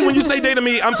 was they? When you say they to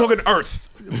me, I'm talking Earth.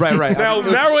 Right. Now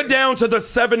narrow it down to the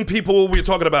 7 people we're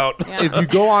talking about. If you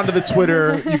go onto the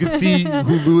Twitter, you can see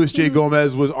who Louis J.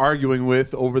 Gomez was arguing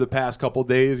with over the past couple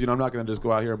days. You know, I'm not going to just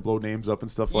go out here and blow names up and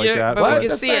stuff like that. But What? we can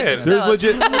Just see it. saying. Just There's tell us.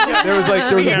 legit. There was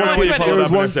Yeah, one. you pull it up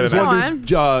and I said There was that.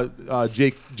 one.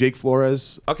 Jake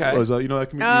Flores. Okay. Was you know that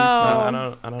comedian?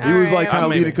 Oh. I don't He was All like right. kind of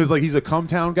Maybe. leading because like he's a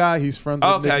Cumtown guy. He's friends with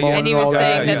Okay, Nick yeah. Mullen And he and was all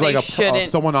saying that. that He's like they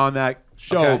shouldn't- someone on that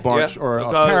show Okay, a bunch yeah. or a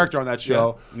Because- character on that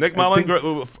show. Yeah. Nick And Mullen,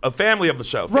 think- a family of the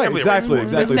show. Right, Family of exactly.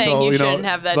 Race Wars. Just saying So, you you know, shouldn't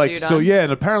have that like, dude so on. yeah,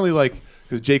 and apparently like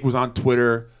because Jake was on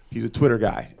Twitter, he's a Twitter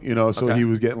guy, you know, so Okay. he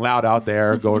was getting loud out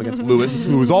there going against Lewis,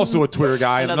 who was also a Twitter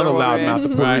guy, and Another another loud warrior. mouth,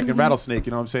 the Puerto Rican rattlesnake,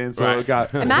 you know what I'm saying? So Right. it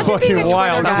got Imagine being fucking a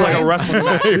wild. Twitter Sounds like guy. a wrestling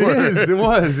match. It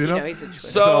was, you know. You know, he's a Twitter.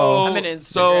 So, I'm an Instagram.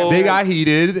 so They got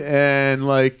heated,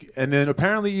 and then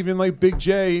apparently even like Big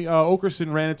J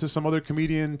Okerson ran into some other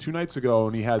comedian 2 nights ago,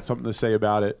 and he had something to say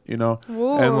about it, you know.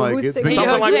 Ooh, and like who's it's the- been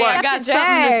Something like what? I got Jay.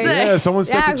 something to say. yeah, someone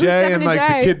stepped Yeah, to who's Jay, stepping and to like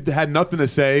Jay? the kid had nothing to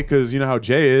say because you know how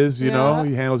Jay is, you know, Yeah.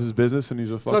 he handles his business and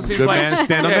he's a Plus fucking he's good like- man,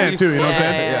 stand-up yeah, man he's- too, you know what I'm Yeah,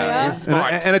 saying? yeah, he's And,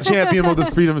 smart. and a champion of the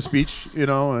freedom of speech, you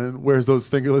know, and wears those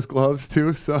fingerless gloves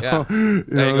too. So Yeah. you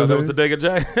There you know go. what That I'm was the dig of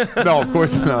Jay. saying? No, of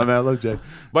course not, man. I love Jay.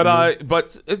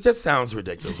 But it just sounds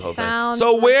ridiculous. The whole thing. Sounds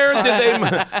So where did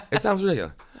they? It sounds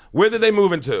ridiculous. Where did they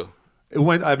move into? It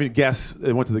went. I mean,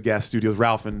 it went to the Gas Studios.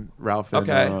 Ralph and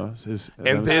Okay. his,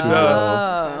 And did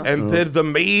Oh. did the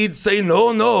maid say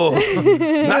no, not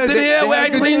in here where I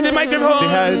cleaned the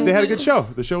microphone? they had a good show.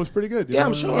 The show was pretty good. you Yeah, know?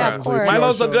 I'm sure. Yeah, of course.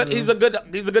 Milo's a good. Show, He's a good.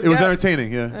 He's a good. It was guest.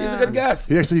 entertaining. Yeah. He's a good guest.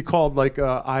 He actually called like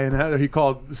INS. He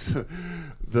called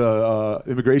the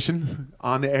immigration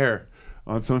on the air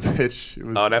on some pitch. It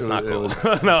was, Oh, that's it not was-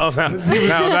 cool. it was- no,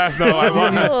 that's no. I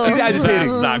want. He's agitating.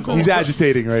 That's not cool. He's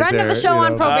agitating right Friend there. of the show you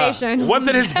on know. probation. What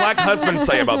did his black husband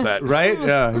say about that? Right?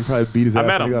 Yeah. He probably beat his ass I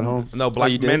met when him. he got home. No,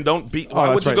 black you did? men don't beat. Oh, Why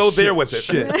would that's you right. go there Shit, with it?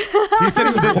 Shit. He said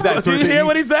he was into that sort Did of you thing. hear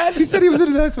what he said? He said he was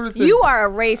into that sort of thing. You are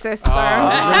a racist, sir.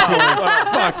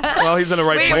 Fuck. Well, he's in the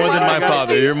right Wait, place. More than my I got it.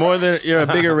 father. You're a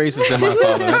bigger racist than my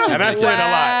father. That's And I said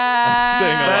a lot.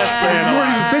 saying a lot. Saying a You weren't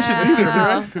lot. even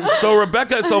fishing either, right? So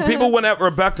Rebecca, people went at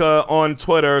Rebecca on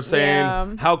Twitter saying, Yeah.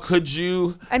 "How could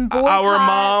you, And our boycott.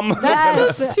 mom?"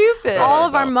 That's So stupid. all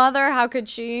of our mother. How could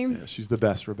she? Yeah, she's the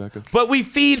best, Rebecca. But we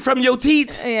feed from your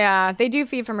teat. Yeah, they do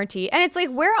feed from her tea. And it's like,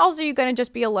 where else are you going to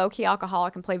just be a low-key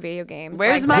alcoholic and play video games?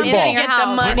 Where's like, my in money? your Get the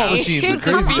house? money. Football machines Dude, are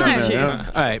crazy come down on. there. Yeah.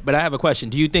 All right, but I have a question.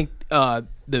 Do you think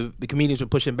the comedians were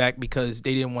pushing back because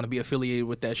they didn't want to be affiliated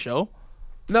with that show?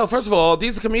 No, first of all,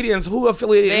 these comedians who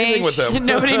affiliated anything with them.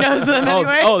 Nobody knows them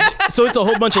anyway. So it's a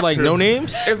whole bunch of like no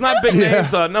names? It's not big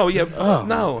names. No, yeah,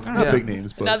 no, Not yeah. big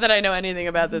names, but Not that I know anything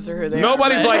about this or who they are.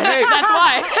 Nobody's but- like, hey, That's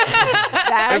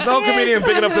why. there's no comedian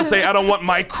big enough to say, I don't want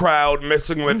my crowd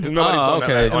messing with. Nobody's on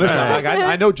okay. that. On listen, that. like,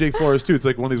 I know Jake Flores too. It's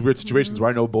like one of these weird situations where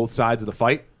I know both sides of the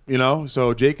fight. You know,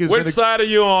 so Jake is. Which side are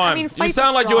you on? I mean, you fight's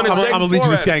sound like you're in a strong. Jake I'm a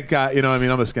Legion of Flores. Skank guy. You know what I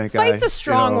mean? I'm a Skank guy. Fight's a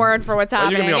strong you know. word for what's Well,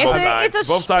 you happening. can be on both It's sides.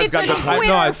 Both sides got it's the a fight. queer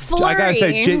No, I gotta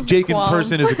say, flurry. Jake in Qualm.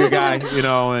 person is a good guy, you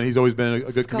know, and he's always been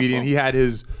a good comedian. He had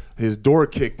his door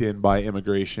kicked in by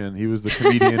immigration. He was the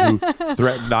comedian who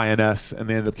threatened INS, and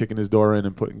they ended up kicking his door in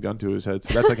and putting a gun to his head.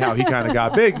 So that's like how he kind of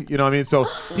got big. You know what I mean? So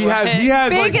he has Big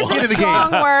like is skin a in the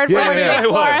strong game. word for Yeah, what yeah,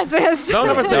 Jake Flores is. Don't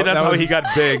ever say That that's how was- he got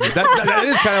big. That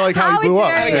is kind of like how How he blew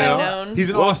dare up. you. You know? Known. He's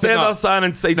an Well, Austin. stand outside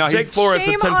and say No, Jake he's- Flores to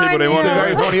Shame 10 people they on want He's a to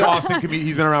very go. funny Austin comedian.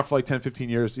 He's been around for like 10, 15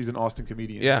 years. He's an Austin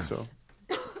comedian. Yeah. So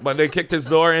But they kicked his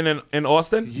door in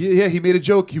Austin? Yeah, he made a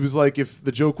joke. He was like, if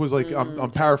the joke was like,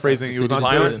 I'm paraphrasing, it was on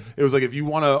Twitter. It was like, if you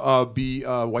want to be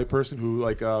a white person who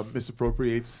like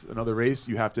misappropriates another race,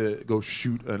 you have to go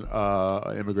shoot an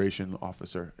immigration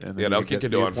officer. And then they'll kick your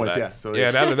door for that. Yeah, so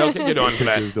they'll kick your door for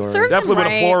that. Definitely with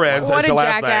a Flores as your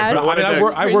last name.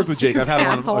 I worked with Jake. I've had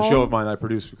him on a show of mine that I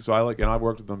produced, so I I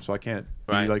worked with them, so I can't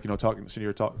be like sitting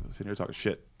here talking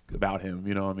shit about him,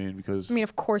 you know what I mean? Because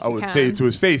of course I would say it to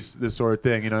his face, this sort of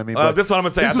thing, you know what I mean? But this is what I'm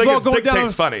gonna say. I think his dick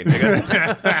takes funny,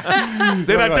 nigga.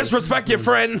 Did I disrespect your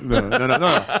friend?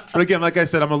 No. But again, like I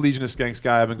said, I'm a Legion of Skanks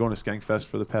guy. I've been going to Skankfest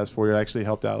for the past 4 years. I actually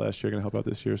helped out last year. Going to help out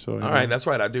this year. So all right, that's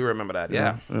right. I do remember that.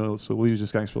 Yeah. So Legion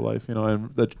of Skanks for life, you know, and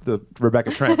the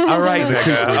Rebecca Trent. All right,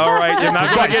 nigga. All right, you're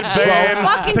not gonna get banned.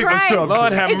 Fucking Christ.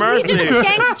 Lord have mercy. If Legion of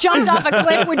Skanks jumped off a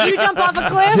cliff, would you jump off a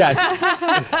cliff? Yes.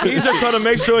 He's just trying to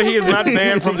make sure he is not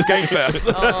banned from Skankfest.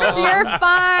 You're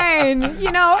fine.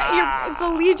 You know, it's a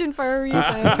Legion for a reason.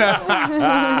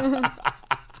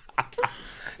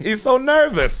 He's so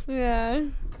nervous. Yeah.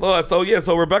 Well,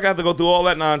 so Rebecca had to go through all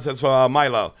that nonsense for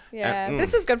Milo. Yeah,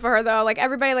 this is good for her though. Like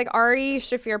everybody, like Ari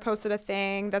Shafir posted a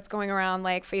thing that's going around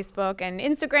like Facebook and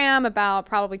Instagram about,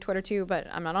 probably Twitter too, but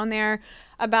I'm not on there,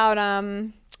 about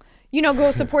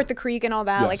go support the Creek and all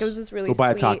that. Yes. Like it was just really go sweet.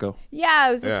 buy a taco. Yeah,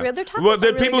 it was just real. Their tacos Well,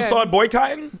 did really people good. start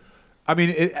boycotting? I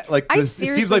mean, it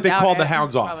seems like they called the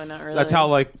hounds off. Probably not really. That's how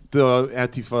like the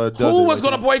Antifa does Who it. was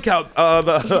going to boycott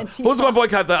who's going to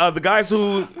boycott the guys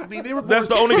who? I mean, that's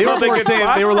the only club they get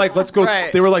spots? They were like, let's go.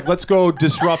 Right. They were like, let's go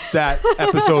disrupt that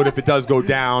episode if it does go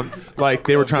down. Like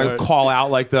they were trying to call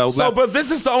out like the. But this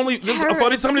is the only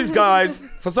for some of these guys.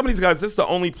 For some of these guys, this is the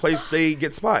only place they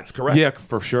get spots. Correct? Yeah,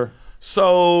 for sure.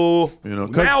 So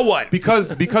now what? Because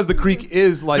the Creek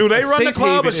is like. Do they run the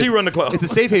club or she run the club? It's a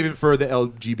safe haven for the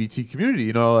LGBT community.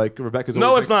 You know, like Rebecca's.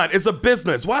 No, it's not. It's a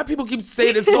business. Why do people keep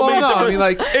saying it's so many different? I mean,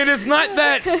 like, it is not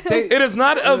that. It is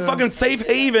not a fucking safe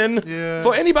haven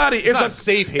for anybody. It's not a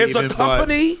safe haven. It's a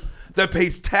company that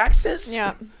pays taxes.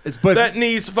 Yeah. That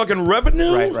needs fucking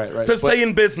revenue to stay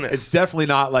in business. It's definitely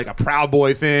not like a Proud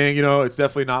Boy thing, you know. It's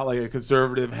definitely not like a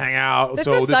conservative hangout. This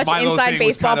is such Milo inside thing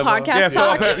baseball was kind podcast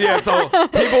talk. So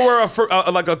people were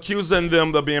like accusing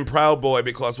them of being Proud Boy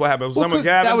because what happened? Gavin,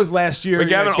 that was last year. With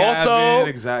Gavin,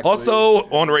 also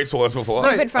on Race Wars before.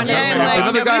 Stupid friend. Yeah,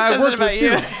 another guy I worked with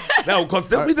too. No, because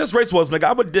simply this Race Wars, nigga,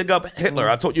 I would dig up Hitler.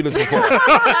 I told you this before,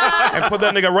 and put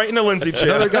that nigga right in the Lindsay chair.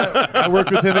 Another guy, I worked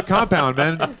with him at Compound,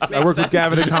 man. I worked with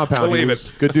Gavin at Compound. Believe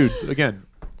it. Good dude. Again,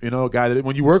 you know, a guy that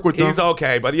when you work with him, he's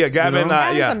okay. But yeah, Gavin,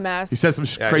 Gavin's yeah, a mess. he says some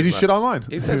crazy shit online.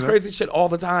 He says crazy shit all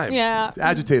the time. Yeah. He's an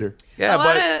agitator. Yeah,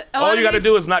 but all you got to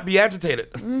do is not be agitated.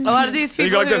 A lot of these people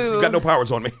you go like this, you got no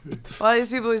powers on me. A lot of these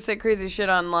people who say crazy shit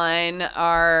online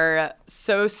are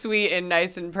so sweet and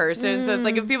nice in person. So it's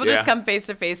like if people just come face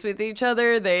to face with each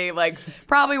other, they like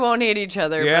probably won't hate each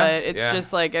other. But it's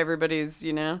just like everybody's,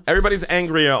 Everybody's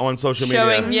angrier on social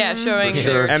media. Showing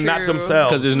their and true. not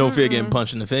themselves. Because there's no fear getting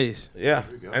punched in the face. Yeah.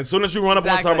 As soon as you run up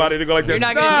on somebody, they go like this.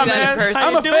 You're not gonna do that in person.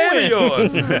 I'm a fan of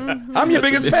yours. I'm your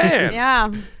biggest fan.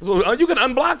 Yeah. So you can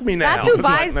unblock me now. That's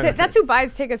who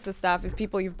buys tickets to stuff is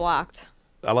people you've blocked.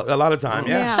 A lot of time,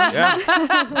 yeah.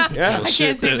 I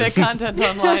can't see the content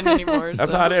online anymore.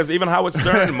 That's how it is. Even Howard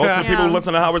Stern. Most of the people who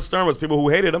listen to Howard Stern was people who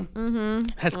hated him.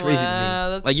 That's crazy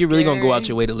to me. Like you're really gonna go out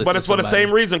your way to listen. But it's for the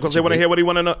same reason because they want to hear what he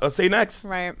want to say next.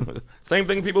 Right. Same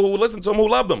thing. People who listen to him who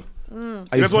love them. You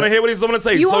just want to hear what he's going to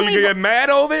say, so you can get mad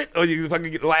over it or you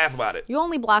fucking laugh about it. You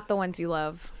only block the ones you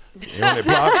love. You only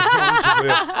block the ones you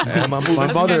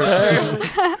love.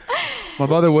 My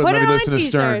mother wouldn't let me listen to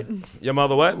Stern. Your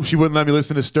mother what? She wouldn't let me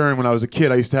listen to Stern when I was a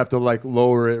kid. I used to have to like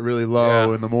lower it really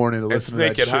low in the morning to listen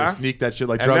to that shit. Sneak that shit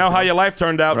like drugs. And now how your life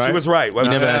turned out, she was right. You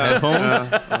never had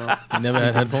headphones? You never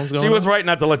had headphones going She was right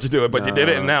not to let you do it, but you did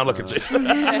it, and now look at you.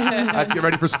 I have to get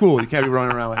ready for school. You can't be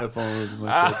running around with headphones. And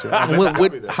like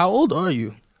that. How old are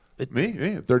you?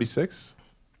 Me? 36.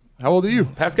 How old are you?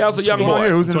 Pascal's a young boy.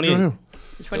 Who's 28.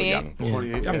 28.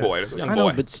 Young boy. I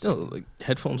know, but still, like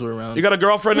headphones were around. You got a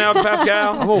girlfriend now,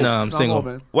 Pascal? No, I'm single.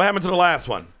 man. What happened to the last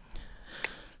one?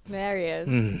 There he is.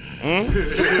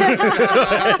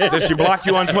 Did she block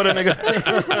you on Twitter,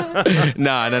 nigga?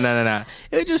 Nah.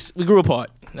 We grew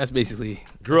apart. That's basically.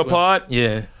 Grew apart?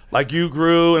 Yeah. Like you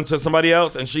grew into somebody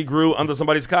else and she grew under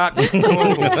somebody's cock? Break it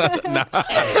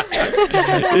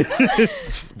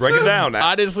down now.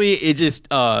 Honestly, it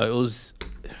was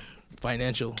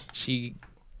financial. She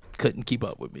couldn't keep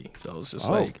up with me, so it was just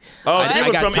like. She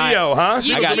was from EO, huh?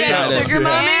 You got sugar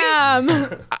mommy?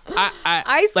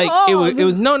 I like it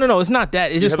was no. It's not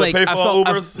that. It's just like I felt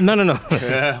Ubers? No.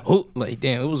 Like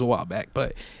damn, it was a while back,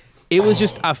 but It was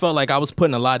just I felt like I was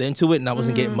putting a lot into it and I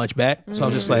wasn't getting much back. So I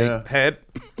was just like head.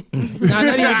 Nah,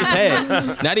 not even just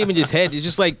head. Not even just head. It's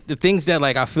just like the things that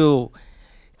like I feel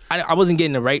I wasn't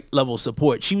getting the right level of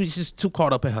support. She was just too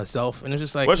caught up in herself, and it's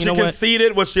just like, was you she know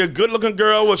conceited? Was she a good-looking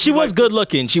girl? She was good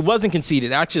looking. She wasn't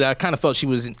conceited. Actually, I kind of felt she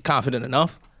wasn't confident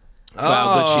enough for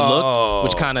how good she looked,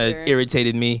 which kind of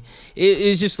irritated me.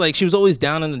 It's just like she was always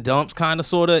down in the dumps, kind of,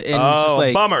 sort of, and it's just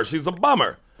like bummer. She's a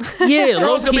bummer. Yeah,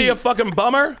 girl's gonna be a fucking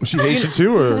bummer. Was she Haitian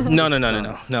too, or no?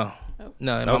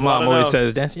 My mom always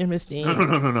says that's your mistake.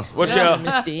 No. What's your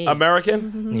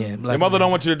American? Yeah, your mother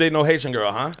don't want you to date no Haitian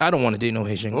girl, huh? I don't want to date no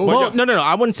Haitian girl. Well, no.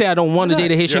 I wouldn't say I don't want to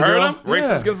date a Haitian girl. You heard him?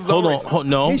 Racist against his own racist.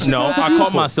 Hold on. No. I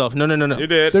caught myself. No. You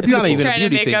did. It's not even a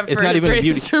beauty thing. It's not even a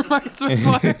beauty thing. Yeah,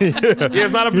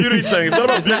 it's not a beauty thing. It's not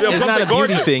about beauty. It's not a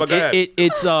beauty thing.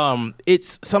 It's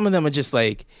it's some of them are just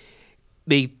like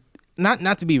they.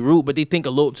 Not to be rude, but they think a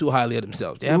little too highly of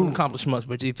themselves. They haven't accomplished much,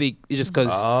 but they think it's just because,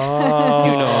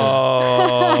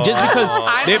 just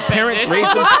because their parents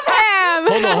raised them.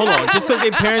 Hold on. Just because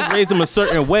their parents raised them a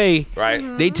certain way, right?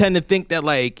 They tend to think that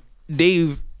like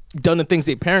they've done the things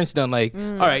their parents done. Like,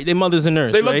 all right, their mother's a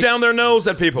nurse. They look down their nose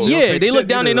at people. Yeah, they look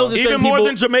down their nose at certain people. Even more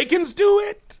than Jamaicans do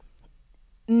it.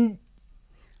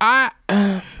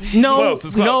 No, it's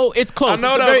close. No, it's close.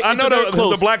 I know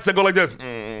the blacks that go like this.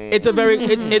 It's a very,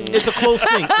 it's a close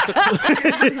thing.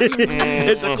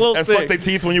 It's a close and thing. suck their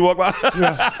teeth when you walk by.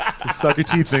 The suck your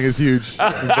teeth thing is huge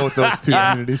in both those two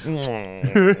communities.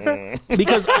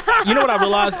 Because you know what I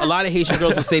realized? A lot of Haitian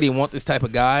girls will say they want this type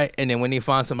of guy, and then when they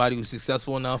find somebody who's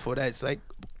successful enough, or that's like,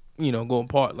 going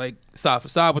part like side for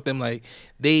side with them, like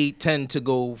they tend to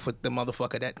go for the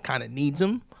motherfucker that kind of needs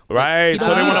them. Right,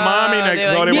 so they want a mommy.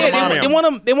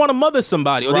 They want to mother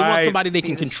somebody, or they want somebody they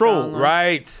can control.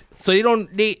 Right. So they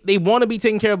want to be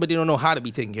taken care of, but they don't know how to be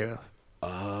taken care of.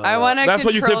 I want to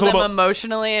control them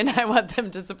emotionally, and I want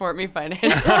them to support me financially.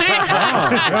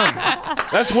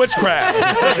 That's witchcraft.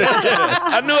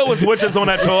 I knew it was witches on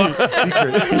that tour.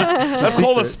 That's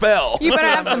called a spell. You better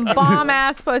have some bomb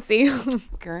ass pussy.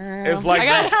 Girl. It's like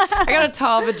I got a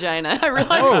tall vagina. I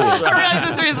realized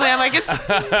this recently. I'm like, it's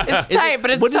tight,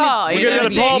 but it's tall. You got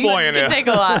a tall boy in there. It can take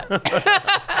a lot.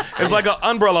 It's like an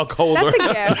umbrella holder. That's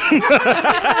a gift.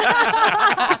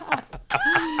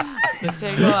 It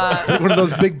takes a lot. It's like one of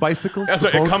those big bicycles. That's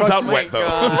right. It comes out wet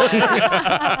though.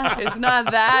 It's not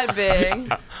that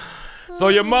big. So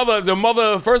your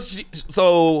mother first.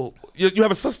 So you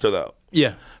have a sister though.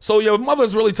 Yeah. So your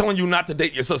mother's really telling you not to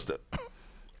date your sister.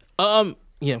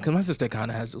 Yeah, because my sister kind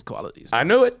of has those qualities. I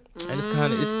knew it. And it's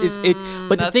kind of it.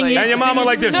 But the thing is, and your mama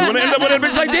like this. You want to end up with a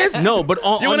bitch like this? No, but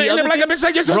you want to end up like a bitch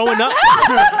like your sister? Growing up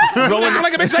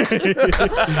like a bitch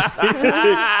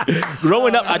like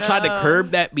growing up, I tried to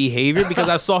curb that behavior because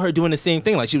I saw her doing the same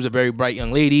thing. Like she was a very bright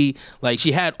young lady. Like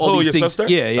she had all these your things. Sister?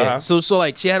 Yeah. So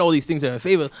like she had all these things in her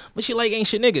favor, but she like ain't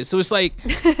shit niggas. So it's like,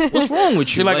 what's wrong with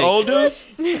you? She like old dudes?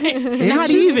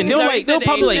 Not even. They'll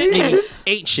probably like maybe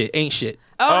ain't shit.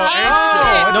 No.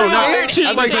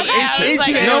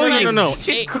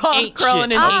 She's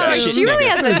crawling into she really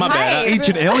has a type.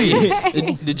 Ancient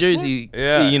aliens. The Jersey,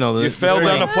 yeah. You fell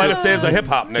down the flight of stairs of hip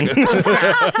hop, nigga.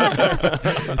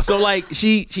 So like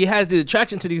she has the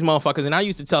attraction to these motherfuckers, and I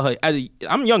used to tell her,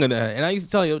 I'm younger than her, and I used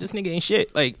to tell her, yo, this nigga ain't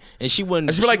shit. Like, and she wouldn't.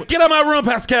 And she'd be like, get out of my room,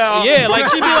 Pascal. Yeah, like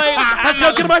she'd be like,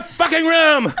 Pascal, get out of my fucking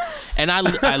room. And I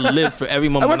lived for every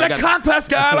moment. I want that cock,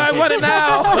 Pascal. I want it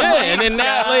now. Yeah, and then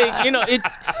now, like, it.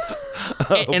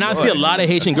 And I see a lot of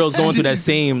Haitian girls going through that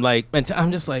same like.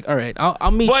 I'm just like, all right,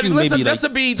 I'll meet you maybe like. Just to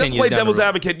play devil's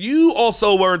advocate, you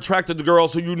also were attracted to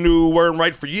girls who you knew weren't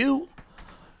right for you.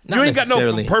 You ain't got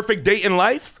no perfect date in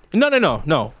life.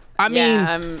 No. I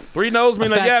mean, 3 no's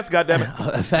mean like yes, goddammit.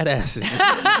 A fat ass is just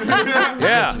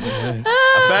yeah. A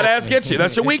fat ass gets you.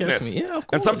 That's your weakness. Yeah, of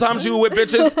course. And sometimes you with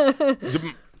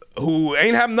bitches who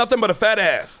ain't have nothing but a fat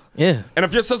ass. Yeah. And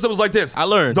if your sister was like this, I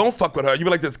learned. Don't fuck with her. You be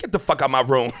like this. Get the fuck out of my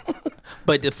room.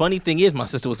 But the funny thing is, my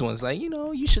sister was the one that's like,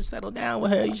 you should settle down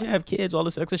with her. You should have kids, all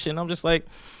this extra shit. And I'm just like,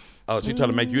 oh, she trying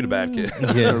to make you the bad kid.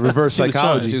 Yeah, reverse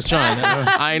psychology. She was trying.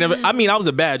 I was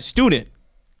a bad student.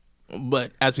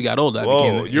 But as we got older, I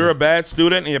became. You're a bad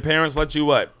student, and your parents let you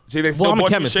what? See, they still I'm a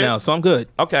bought you chemist shit? now, so I'm good.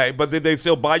 Okay, but did they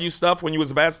still buy you stuff when you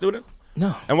was a bad student?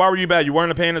 No. And why were you bad? You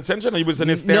weren't paying attention, or you was in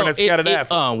there staring at scattered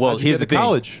asses? Well, here's the thing.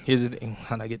 College. Here's the thing.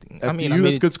 How'd I get? FDU,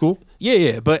 that's good school.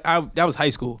 Yeah, but that was high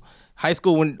school. High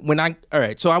school when I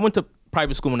so I went to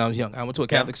private school when I was young. I went to a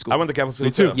Catholic school. I went to Catholic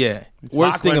school too. Yeah.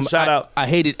 Worst thing shout out. I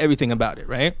hated everything about it.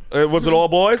 Right? Was it all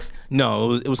boys?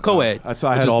 No, it was co-ed. That's how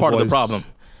I had all part boys. of the problem.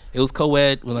 It was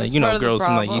co-ed with like, part of the girls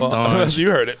from like problem. East Orange. You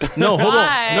heard it. No, hold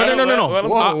Why? on. No.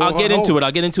 Whoa, I'll get into it.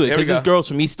 Here we Because there's go. girls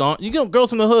from East Orange. Girls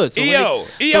from the hood. So EO,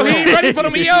 he ain't ready for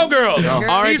them EO girls.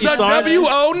 Orange, He's a East Orange.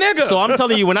 WO nigga. So I'm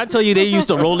telling you, when I tell you they used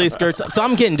to roll their skirts up, so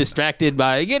I'm getting distracted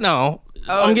by,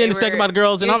 I'm getting distracted by the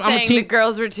girls, and you're I'm a saying teen. the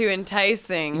girls were too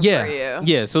enticing for Yeah, you.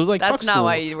 yeah. So it was like, That's fuck not school.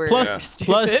 why you were plus,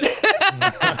 stupid.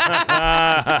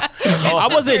 I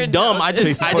wasn't dumb. I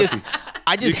just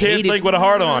you can't hated. think with a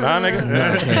heart on, huh,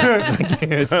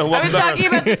 nigga? I was talking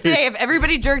about this today. If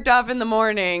everybody jerked off in the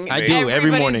morning, I do, every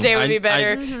everybody's morning. day would be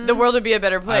better. The world would be a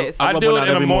better place. I I rub do one it out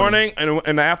in the every morning, and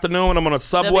in the afternoon when I'm on a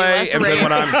subway, less and then rain.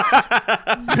 when I'm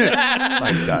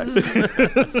nice guys.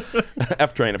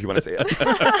 F train if you want to say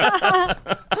it.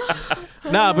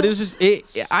 Nah, but it was just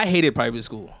I hated private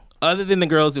school. Other than the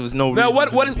girls, there was no Now,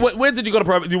 reason. where did you go to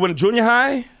private? You went junior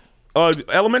high,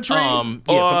 elementary? From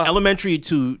elementary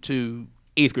to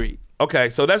 8th grade. Okay,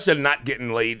 so that's your not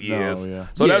getting laid years. yeah.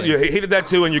 So Yeah. That, you hated that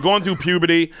too, and you're going through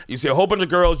puberty. You see a whole bunch of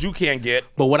girls you can't get.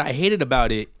 But what I hated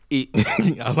about it,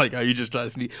 I like how you just try to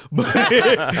sneak. But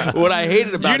what I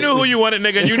hated about You it, knew who you wanted,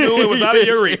 nigga. You knew it was out of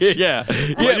your reach. yeah, But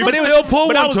you but can it still was, pull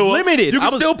but one I was to 'em. limited. You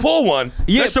can still pull one.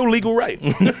 Yeah. That's your legal right. Go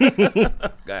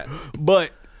ahead.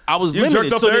 But I was You limited.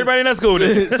 jerked up So to everybody in that school,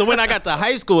 didn't you? So when I got to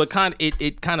high school, it kind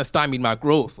of stymied my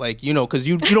growth, like because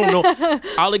you don't know.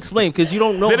 I'll explain because you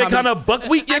don't know. Did how it kind many- of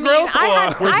buckwheat your I mean, growth? I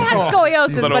had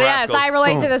scoliosis, Little but yes, rascals. I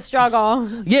relate to the struggle.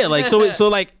 Yeah, like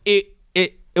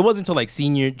it wasn't until like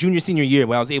junior senior year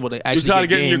where I was able to actually started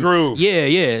getting game. your groove.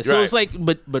 Yeah. So Right. it's like,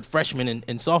 but freshman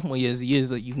and sophomore years, the years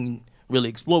that you can really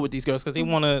explore with these girls because they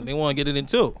wanna get it in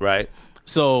too. Right.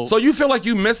 So So you feel like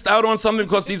you missed out on something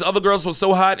because these other girls were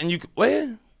so hot and you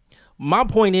well? my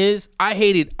point is, I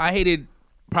hated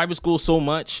private school so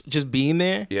much just being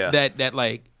there. Yeah. That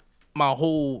like my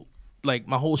whole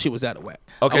shit was out of whack.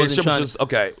 I Okay, wasn't shit was trying to- just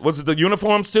okay. Was it the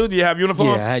uniforms too? Do you have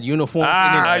uniforms? Yeah, I had uniforms.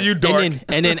 Ah, you dork.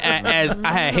 And then as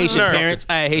I had Haitian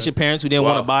Nerd. parents who didn't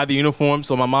want Wow. to buy the uniform,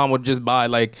 so my mom would just buy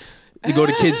to go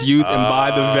to Kids Youth and buy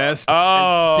the vest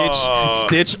and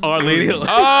stitch Our Lady of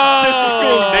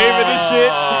School's name in the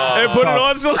shit and put it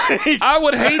on. So I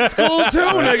would hate school too,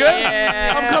 nigga.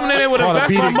 Yeah. I'm coming in there with a Caught a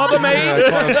vest my beating. mother made.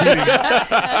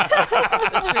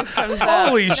 Comes out.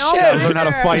 Holy shit. Learn how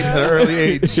to fight at an early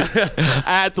age. I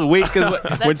had to wait because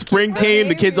when spring came,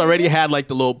 the kids already had like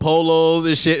the little polos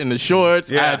and shit and the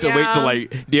shorts. I had to wait till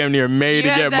like damn near May to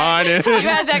You get had mine. that, you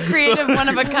had that creative one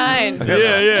of a kind.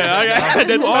 Yeah. I had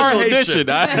that are special Haitian. edition.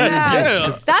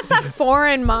 Yeah. That's a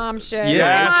foreign mom shit.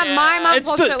 Yes. My mom And,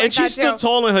 pulls stood, shit like and she that stood too.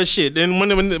 tall in her shit. And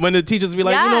when the teachers be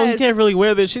like, you Yes. can't really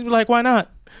wear this, she'd be like, why not?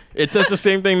 It says the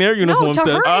same thing their uniform to says.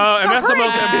 her, And that's the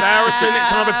most Hurry. embarrassing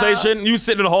conversation. You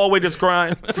sit in the hallway just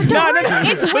crying. No.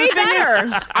 It's But way the thing is,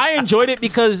 better. I enjoyed it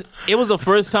because it was the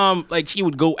first time like she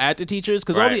would go at the teachers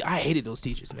because Right. I hated those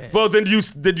teachers, man. Well, then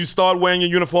did you start wearing your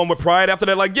uniform with pride after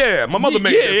that? Like, yeah, my mother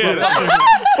made this. Yeah. motherfucker.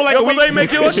 For like Yo, a but week, they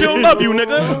make yours, she don't love you,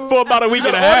 nigga. for about a week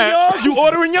and a Ordering half. yours? You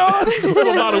ordering yours? For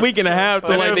about a week and a half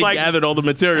till And it like was they like- gathered all the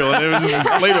material and it was just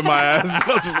played in my ass. I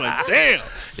was just like, damn.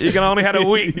 You can only have a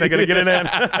week, nigga, to get it in.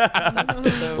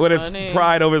 So With his funny.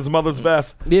 pride over his mother's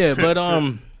vest. Yeah, but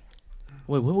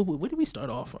wait, where did we start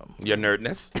off from? Your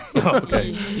nerdness. Okay.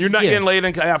 You're not Yeah. getting laid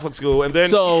in Catholic school. And then,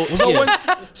 So,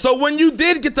 yeah. when you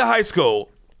did get to high school,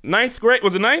 9th grade,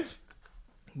 was it 9th?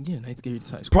 Yeah, 9th grade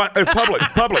to high school.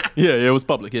 Public. Yeah, it was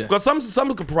public, yeah. Because some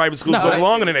private schools No, go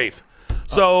longer than 8th.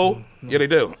 So, yeah, they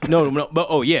do. No,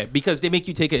 but because they make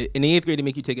you take in the 8th grade, they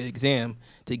make you take an exam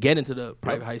to get into the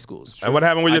private high schools. And what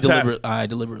happened with your test? I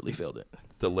deliberately failed it.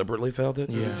 Deliberately failed it?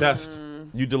 Yeah. Test.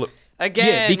 You Again.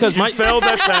 Yeah, because my failed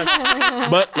that test.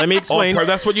 But let me explain. Oh,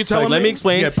 that's what you telling Let me? me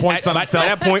explain. He had points on By himself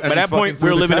that point, and he fucking we were threw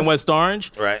the living in test. West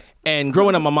Orange. Right. And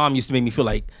growing up, my mom used to make me feel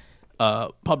like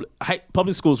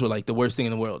public schools were like the worst thing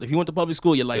in the world. If you went to public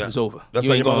school, your life Yeah. was over. That's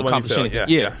you how ain't your gonna mother made you accomplish feel.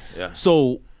 anything. Yeah.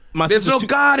 So my There's no sister's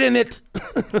God in it.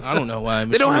 I don't know why.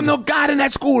 They don't have no God in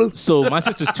that school. So my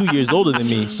sister's 2 years older than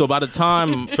me. So by the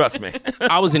time Trust me.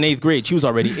 I was in 8th grade, she was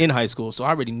already in high school. So I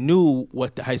already knew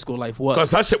what the high school life was.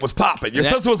 Because that shit was popping. Your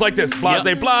That- sister was like this. Blah,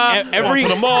 say blah. Every- Going to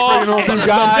the mall. Bringing on some I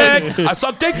guys. suck dick. I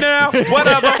suck dick now.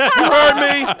 Whatever. You heard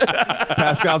me.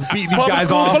 Pascal's beating these Public guys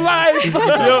school off. for life.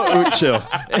 Yo, chill.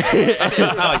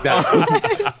 I like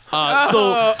that.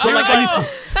 So like I used to,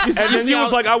 And then you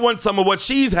was like, I want some of what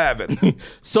she's having.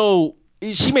 so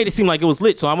she made it seem like it was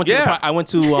lit. So I went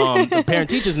to Yeah. the parent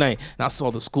teachers night and I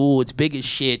saw the school. It's big as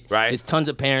shit. Right. There's tons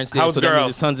of parents there. How's so that means girls?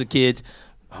 there's tons of kids.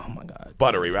 Oh my God.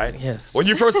 Buttery, right? Yes. When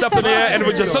you first stepped in there and it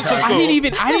was your sister's school. I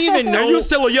didn't even know. And you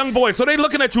still a young boy, so they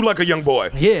looking at you like a young boy.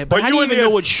 Yeah, but I you didn't even know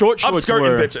what short shorts upskirting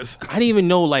were. bitches. I didn't even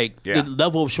know like Yeah. the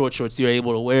level of short shorts you're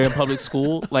able to wear in public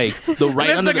school. Like the right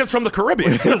This under nigga's from the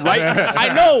Caribbean. right.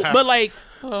 I know, but like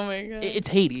Oh my god. it's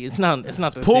Haiti. It's not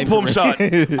the Pum same. pum shots.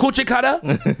 Coochie cutter.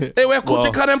 They wear coochie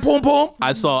Well, cutter and pum pum.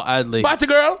 I like. Party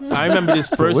girl. I remember this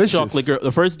first Delicious. chocolate girl,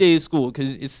 the first day of school,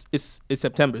 because it's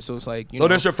September, so it's like So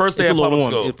that's your first day it's at a little public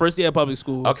warm. school? The first day at public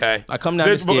school. Okay. I come down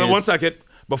the stairs. 1 second.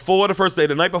 Before the first day,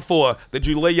 the night before, did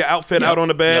you lay your outfit out on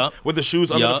the bed with the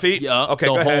shoes under the feet? Okay,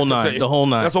 go the ahead. whole nine. Continue. The whole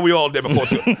nine. That's what we all did before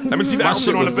school. Let me see the My outfit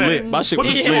shit on the was bed. lit. My shit Put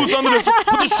was the lit. shoes under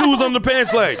the shoes under the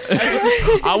pants legs.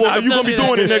 I woke How up, you gonna be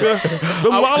doing it, nigga? The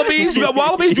wallabies? You got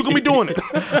wallabies? You gonna be doing it.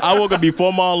 I woke up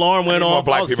before my alarm went more off.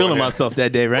 black I was people feeling in here. myself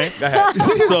that day, right? Go ahead.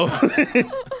 So,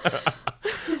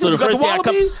 so the got first the day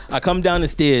wallabies? I come down the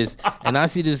stairs and I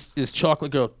see this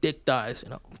chocolate girl, thick thighs,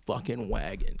 and a fucking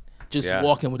wagon. Just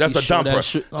walking with That's a these short dumper.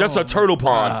 ass Just oh a turtle my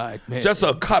pond. God, man. Just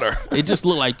a cutter. It just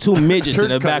looked like two midgets in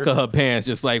the Turd back cutter. of her pants,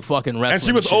 just like fucking wrestling. And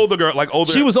she was shit. older girl, like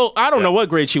older. She was old. I don't know what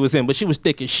grade she was in, but she was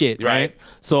thick as shit, right? Right.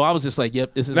 So I was just like,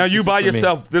 "Yep, this is." Now you this by is for me.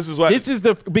 yourself. This is what. This is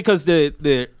because the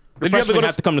you have to freshmen go to-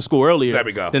 have to come to school earlier. There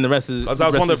we go. Than the rest of the. Because I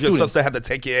was wondering if your students. sister had to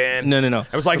take you in. No.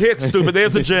 It was like, here, stupid.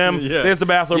 There's the gym. Yeah. There's the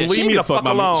bathroom. Yeah, she Leave didn't me give the a fuck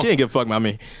about me. alone. She didn't give a fuck about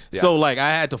me. Yeah. So like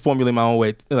I had to formulate my own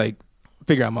way, like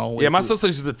figure out my own way. Yeah, my through it. sister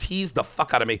used to tease the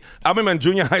fuck out of me. I remember in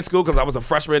junior high school because I was a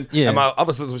freshman, Yeah. and my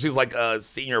other sister, she was like a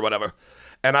senior or whatever.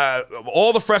 And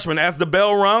all the freshmen, as the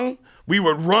bell rung, we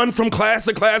would run from class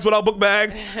to class with our book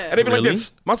bags. And they'd be like Really?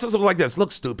 this. My sister was like this.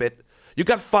 Look, stupid. You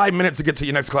got 5 minutes to get to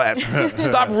your next class.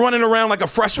 Stop running around like a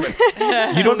freshman.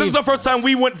 This is the first time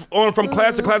we went on from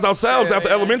class to class ourselves after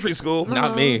elementary school.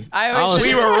 Not me.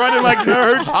 We were running like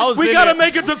nerds. I was We in gotta it.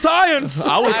 make it to science.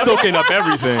 I was soaking up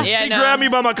everything. Yeah, She no. grabbed me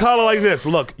by my collar like this.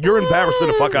 Look, you're embarrassing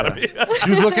the fuck out of me. She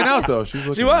was looking out though. She was.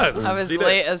 Looking She was. I was She did.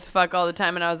 late as fuck all the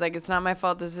time, and I was like, "It's not my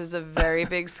fault. This is a very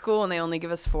big school, and they only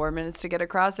give us 4 minutes to get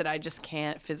across it. I just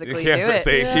can't You physically can't do it."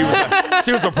 say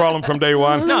she was a problem from day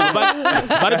one. No,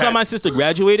 by the time my sister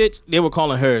graduated, they were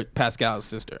calling her Pascal's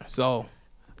sister. So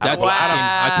that's Wow.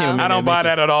 I can't remember. I don't buy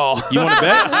that at all. You want to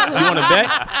bet? You want to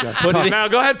bet? Put it in. Now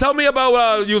go ahead, tell me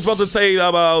about you were supposed to say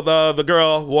about the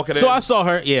girl walking So in. I saw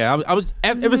her. Yeah, I was.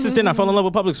 Ever since then, I fell in love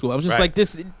with public school. I was just Right.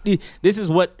 like, this is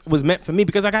what was meant for me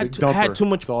because I Big I had dumper. too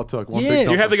much. That's all it took. One Yeah. big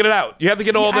You dumper. had to get it out. You had to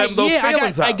get all those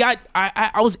feelings out.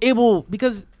 I was able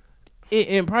because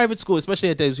in private school, especially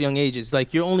at those young ages,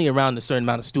 like you're only around a certain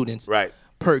amount of students Right.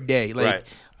 per day. Like Right.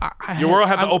 I Your world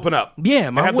had to open up. Yeah,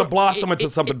 It had to world- blossom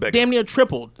into something bigger. Damn near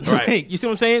tripled. Right. Like, you see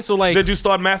what I'm saying? So like, Did you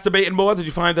start masturbating more? Did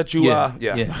you find that you yeah.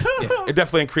 It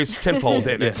definitely increased tenfold,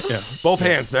 didn't it? Yeah. Both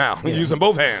hands now. You're using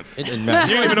both hands. It didn't matter.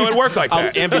 You didn't even know it worked like I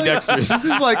was that. ambidextrous. This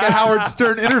is like a Howard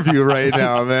Stern interview right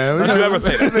now, man. Don't you ever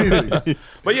say that.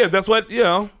 But yeah, that's what,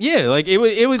 Yeah, like it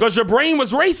was because your brain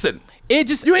was racing. it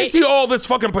just You ain't see all this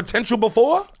fucking potential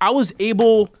before? I was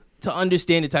able to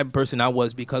understand the type of person I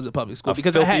was because of public school.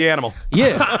 Because I filthy had, animal.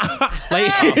 Yeah,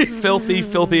 like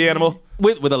Filthy animal.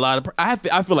 with a lot of. I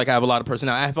feel like I have a lot of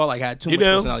personality. I felt like I had too You much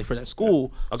do? personality for that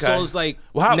school. Okay. So it's like,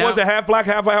 Well, how now- was it? Half black,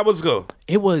 half white? How was it go?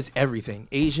 It was everything.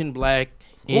 Asian, black.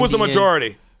 Who was the Indian.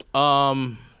 majority?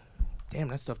 Damn,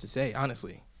 that's tough to say.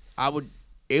 Honestly,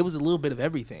 it was a little bit of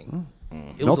everything.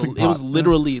 It was Melting it was pot.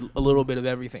 literally a little bit of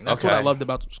everything. That's what I Okay. loved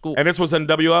about school. And this was in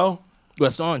WO?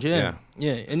 West Orange, yeah.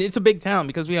 And it's a big town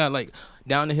because we had like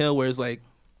down the hill where it's like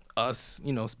us,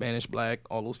 Spanish, black,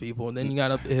 all those people, and then you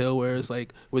got up the hill where it's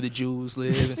like where the Jews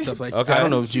live and stuff like that. Okay. I don't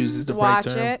know if Jews is the Watch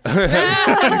right term.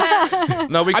 it.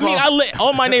 No, we I mean,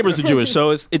 all my neighbors are Jewish,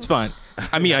 so it's fine.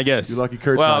 I mean, I guess. You lucky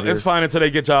Kurt's well, not here. it's fine until they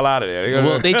get y'all out of there.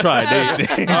 Well, they tried.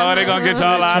 They Oh, they gonna get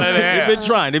y'all out of there. They've been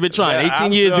trying. Yeah, 18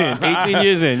 I'm years sure. in. 18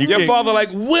 years in. You Your can't- father like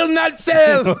will not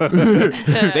sell.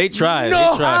 They tried.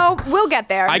 No. They tried. Oh, we'll get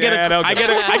there. I get Yeah, they'll I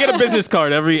get a business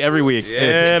card every week.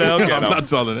 Yeah, they'll get I'm them. not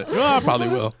selling it. Well, I probably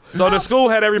will. So the school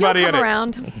had everybody You'll in come it.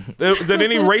 around. Did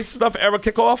any race stuff ever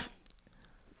kick off?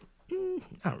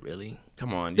 Not really.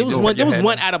 Come on. There you was just one. hit your There was head.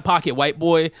 one out of pocket white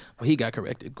boy, but he got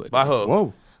corrected quick. By who?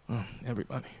 Whoa.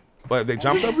 Everybody. What, they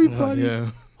jumped everybody?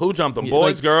 Yeah. Who jumped them?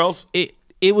 Boys, like- girls?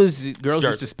 It was girls Jerk.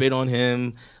 used to spit on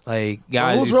him. Like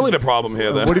guys. Who's used really to, the problem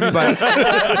here then? What do you mean by?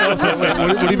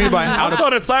 what do you mean by out I'm of?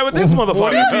 trying to side with this motherfucker.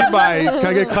 What do you mean by? Can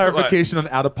I get clarification on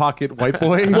out of pocket white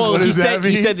boy? Well, what he does that said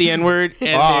mean? he said the N word,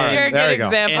 and All then right, You're a there good you go.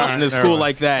 example. and in a There school it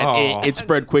like was. that, Oh. it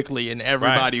spread quickly, and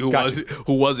everybody Gotcha.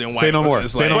 who wasn't white. Say no was more.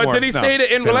 just Say like, no But more. did he say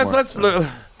the N? Say no Let's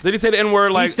Did he say the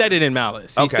N-word? Like he said it in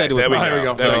malice. He Okay, said it with there we malice.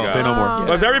 go. There we go. Say no more.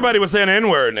 Because everybody was saying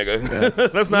N-word,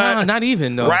 nigga. That's Not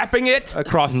even though. rapping it. That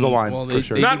crosses the line Well, for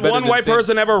sure. they- Not better one than white say-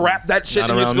 person ever rapped that shit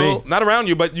Not in your around school. me. Not around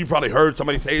you, but you probably heard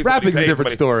somebody say. Rapping's a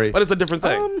different story. But it's a different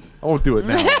thing. I won't do it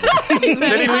now. Did he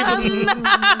leave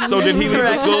the? So did he leave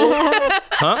the school?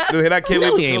 Huh? Did that kid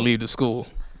No, leave the he school? ain't leave the school.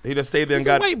 He just stayed there and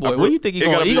He's a got. white boy. What do you think he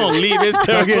got gonna leave his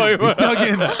territory? Dug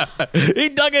in. He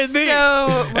dug his deep.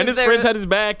 So, And his friends had his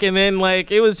back, and then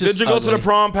like it was just. Did you go to the ugly.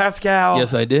 prom, Pascal?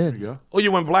 Yes, I did. Oh,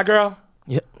 you went black girl?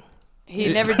 Yep.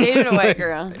 He never dated a white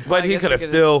girl. But he could have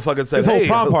still fucking said, His whole "Hey,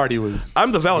 prom party was.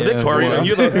 I'm the valedictorian, and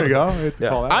you There you the." go. You have to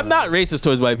call that I'm out. not racist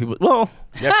towards white people. Well,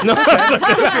 Yes, you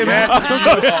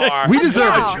are. We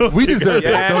deserve it. We deserve it.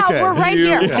 Yes. It's okay. We're right You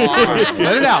here. are.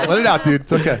 Let it out. Let it out, dude.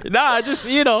 It's okay. nah, just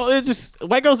it's just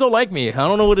white girls don't like me. I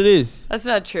don't know what it is. That's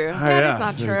not true. Yeah,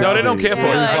 not true. No, they don't care for you.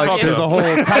 Yeah, Talk like, to There's a them. whole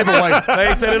type of white.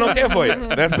 They say they don't care for you.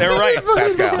 That's their right,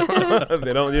 Pascal.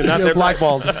 They don't. You're not They're their type.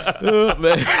 blackballed.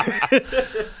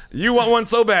 You want one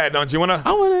so bad, don't you? wanna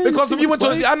Because see if you what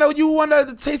went it's to, I know you want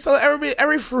to taste of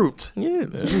every fruit. Yeah,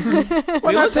 man.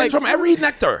 Why not look taste like- from every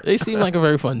nectar? They seem like a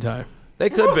very fun time. They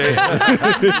could be.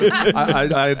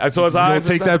 I saw his eyes You'll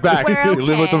take and that back. We're You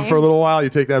live with them okay. for a little while. You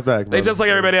take that back. They brother. just like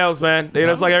everybody else, man. They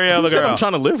just like every other said girl. I'm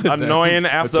trying to live with them? Annoying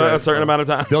after right. a certain amount of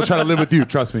time. They'll try to live with you.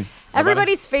 Trust me.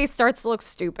 Everybody's face starts to look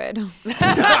stupid.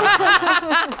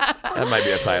 That might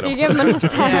be a title. You give them enough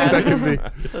time. That can be.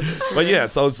 But yeah,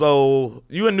 so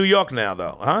you in New York now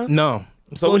though, huh? No,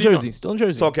 still what in do you Jersey. know? Still in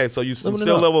Jersey. So okay, so you still Living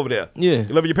it up. live over there? Yeah.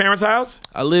 You live at your parents' house?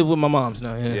 I live with my mom's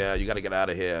now. Yeah. Yeah, you got to get out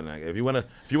of here. Like, if you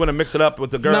wanna mix it up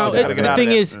with the girls, No, you got to get the out thing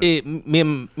of there. is, me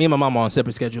and my mom are on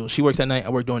separate schedules. She works at night. I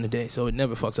work during the day, so it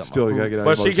never fucks up. Still, my you gotta get out.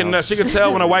 But of your mother's house. she can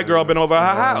tell when a white girl been over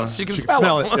her house. She can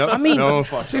smell it. Yep. I mean- no,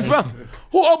 fuck. She smell.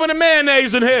 Who opened the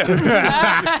mayonnaise in here?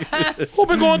 Who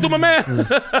been going through my man?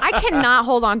 I cannot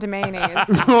hold on to mayonnaise.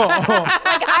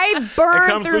 Like I burn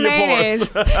comes through through your mayonnaise.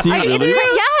 pores. Do you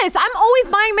really? Yes, I'm always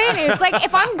buying mayonnaise. Like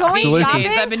if I'm going Delicious. shopping,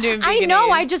 I've been doing I know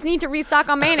veganese. I just need to restock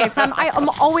on mayonnaise. I'm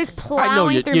always plowing I know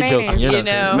you're through joking. mayonnaise. You're You not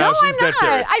serious. know. No, No, she's I'm dead not.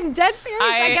 serious. I'm dead serious.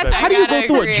 I get I the, How do you gotta go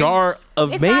through agree. a jar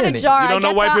of it's mayonnaise? not a jar. You don't I know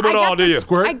get white the- people I at get all, the do you? s-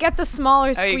 Squirt? I get the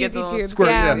smaller Oh, you get the squeezy little tubes. squirt,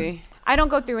 yeah. yeah. I don't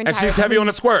go through entire. And she's heavy on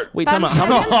the squirt. Wait, But time I'm out. How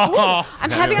heavy much? on- I'm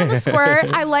heavy on the squirt.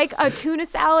 I like a tuna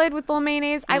salad with little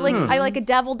mayonnaise. I like a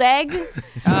deviled egg.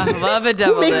 Love a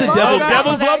devil. makes a egg. devil-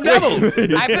 Devils love devils.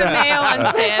 I put mayo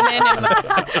on salmon,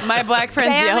 and my black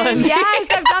friend's Salmon. yelling. Yes,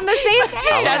 I've done the same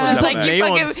thing. Jasmine's like, you Mayo on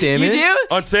fucking, salmon? you do?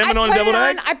 On salmon on put deviled it on-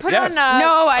 egg? I put Yes. on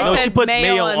No, I No, said she puts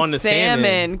mayo on on the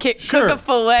salmon. Cook a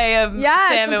fillet of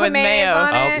Yes, salmon and put with mayonnaise mayo. on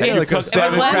it. Okay, Yeah, you like a cook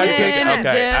salmon Lemon crab cake. and Okay,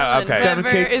 dill and okay. Salmon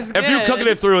whatever cake. is If you're good. cooking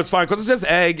it through, it's fine because it's just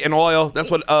egg and oil. That's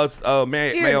what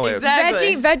mayo is.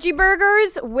 exactly. Veggie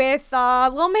burgers with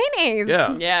little mayonnaise.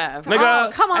 Yeah. Yeah. Nigga,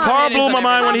 Oh, come on. Carl Mayonnaise blew on my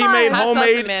mind when he everything. made Hot sauce and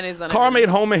homemade. mayonnaise on Carl everything. made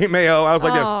homemade mayo. I was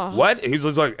like, Oh. this. What? He's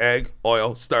just like egg,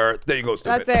 oil, stir. There you go,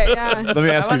 stupid. That's it. Yeah. Let me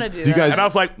ask wanna you. do Do you that. guys? And I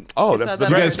was like, oh, It's that's not the that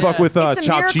Do you bad. guys fuck with It's a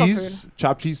chopped miracle cheese?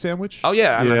 Chopped cheese sandwich? Oh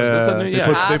yeah, I know. That's a new- They yeah.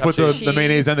 put, Chopped they put the cheese.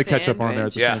 mayonnaise and the ketchup on there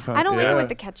at the Yeah. same time. I don't yeah. like it with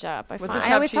the ketchup. I What's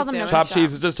a always chopped tell them cheese no sandwich? Chopped ketchup.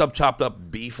 cheese is just chopped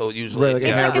up beef usually. Right, like a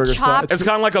It's like a hamburger chopped- slice. It's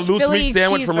kind of like a loose Philly meat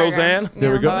sandwich from cheeseburger. Roseanne.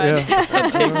 There we go. Oh,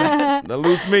 Yeah. The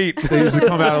loose meat. They usually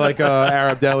come out of like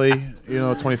Arab deli,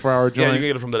 24-hour joint. Yeah, you can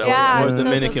get it from the Yeah, Or it's the so,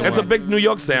 Dominican so It's a one. big New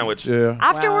York sandwich. Yeah.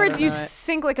 Afterwards, Wow, you I don't know it.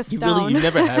 sink like a You stone. really, you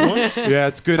never had one? Yeah,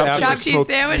 it's good after Chopped cheese smoke.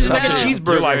 sandwich? It's like a No.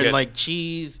 cheeseburger You like and it. like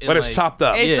cheese. And But it's like, chopped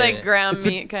up. It's Yeah. like ground It's a-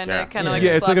 meat, kind yeah. of like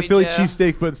Yeah, a it's like a sloppy Philly Joe.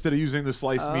 cheesesteak, but instead of using the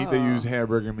sliced meat, they use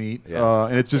hamburger meat. Yeah.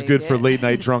 And it's just Dig good for it. late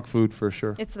night drunk food for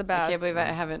sure. It's the I best. can't believe I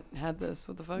haven't had this.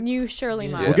 What the fuck? You surely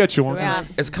must. We'll get you one. Yeah.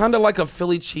 It's kind of like a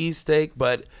Philly cheesesteak,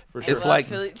 but it's love like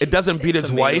Philly it doesn't beat its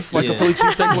It's wife amazing. like a Philly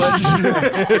cheesesteak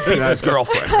would. It beats his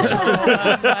girlfriend. Oh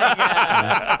my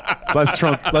god!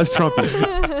 Less trumpet.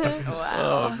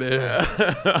 Oh, man.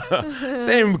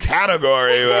 Same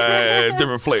category,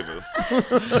 different flavors.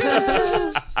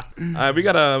 We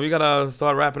gotta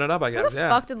start wrapping it up, I Where guess. the Yeah.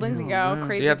 fuck did Lindsay go?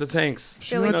 Crazy. She had the tanks. She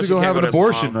Silly went to she go can't have go an this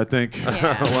abortion, long. I think.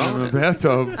 Yeah. In the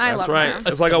bathtub. I That's love right.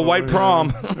 that. It's like a white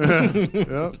prom.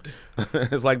 Yeah.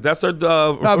 It's like that's her but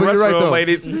you're restroom, right, though.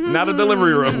 ladies, not a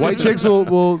delivery room. White chicks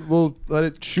will let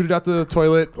it shoot it out the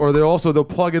toilet, or they'll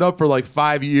plug it up for like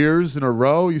 5 years in a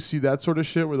row. You see that sort of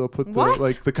shit where they'll put What?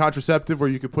 the contraceptive where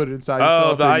you could put it inside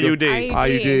Oh, yourself. the or you IUD. go-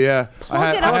 IUD, yeah.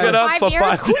 Plug it I up Plug it up for for 5 years?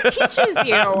 5 Who teaches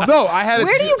you? No, I had.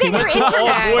 Where do you get your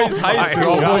internet? Boys high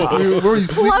school. Where were you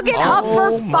sleeping? Plug it up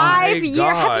for my 5 years.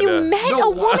 Have you God. met a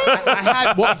woman? I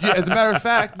had. Well, yeah, as a matter of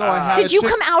fact, no, I had. Did a you chick-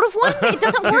 come out of one? It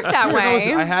doesn't work that No,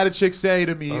 listen, I way. had a chick chick say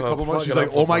to me a couple months, she's like,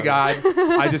 "Oh my god,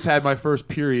 I just had my first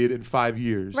period in 5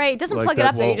 years." Right. It doesn't Like, plug it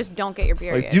up, that's- so you just don't get your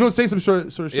period. Like, you don't say some sort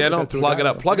of shit. Yeah, like don't that to a plug guy? it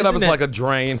up. Plug it up is like a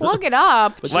drain. plug it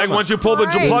up. Like once you pull the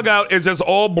Christ. plug out, it's just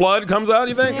all blood comes out,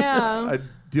 you think? Yeah. I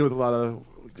deal with a lot of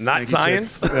Not stanky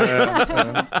science. chicks.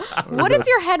 What is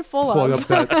your head full Plug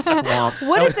of? up that swamp.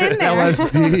 What is in there?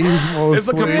 LSD. Mostly. It's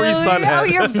a Capri Sun Oh, head.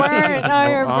 you're burnt. Oh,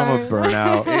 you're I'm a burnt.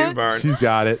 burnout. He's burnt. She's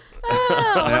got it.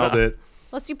 Nailed it.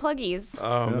 Let's do pluggies.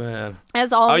 Oh, man.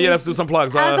 As always. Oh, yeah, let's do some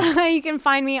plugs. You can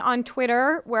find me on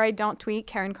Twitter, where I don't tweet,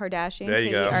 Karen Kardashian, There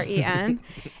you go. Keren.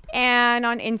 And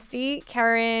on Insta,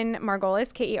 Karen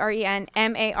Margolis, Keren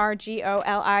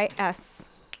Margolis.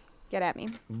 Get at me.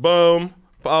 Boom.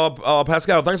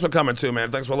 Pascal, thanks for coming too,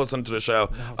 man. Thanks for listening to the show.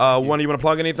 One, you want to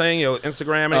plug anything? Your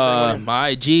Instagram, anything? My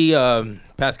IG,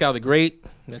 Pascal the Great.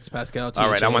 That's Pascal. All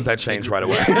right, I want that changed right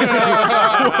away.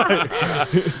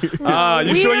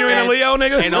 You sure you ain't a Leo,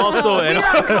 nigga? And also,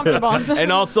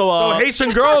 and also, so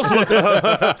Haitian girls,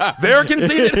 they're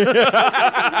conceited.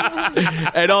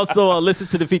 And also, listen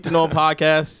to Defeat the Norm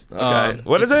podcast. Okay.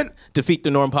 What is it? Defeat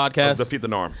the Norm podcast. Defeat the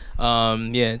Norm.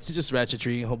 Yeah, it's just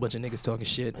ratchetry. A whole bunch of niggas talking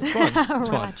shit. It's fun. It's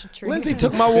fun. Lindsay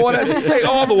took my water. She take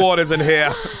all the waters in here.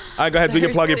 All right, go ahead, do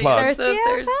your plug, your plugs. So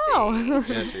thirsty.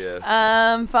 Yes, she is.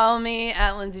 Follow me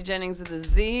at Lindsay Jennings with a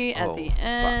Z at the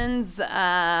ends.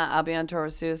 I'll be on tour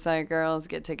with Suicide Girls.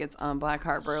 Get tickets on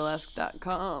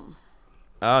blackheartburlesque.com.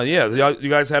 Yeah, you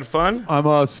guys had fun?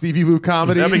 I'm Stevie Lou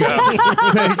Comedy. There we go.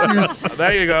 Thank you.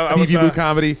 There you go. Stevie Lou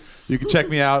Comedy. You can check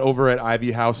me out over at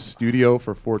Ivy House Studio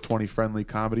for 420 friendly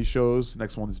comedy shows.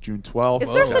 Next one's June 12th.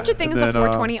 Is there such a thing And as a then,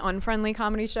 420 unfriendly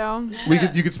comedy show?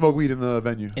 You could smoke weed in the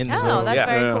venue. Oh, that's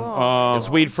very cool. It's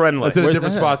weed friendly. It's in a Where's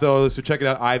different that? spot though, so check it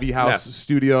out. Ivy House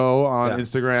Studio on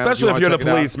Instagram. Especially if you're the wanna check it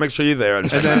out. police, make sure you're there. And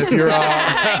then if you're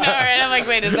I know, right? I'm like,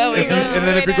 wait, is that legal? and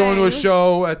then if you're going to a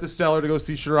show at the Stellar to go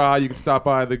see Sherrod, you can stop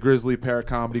by the Grizzly Parrot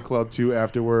Comedy Club too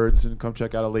afterwards and come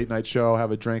check out a late night show,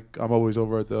 have a drink. I'm always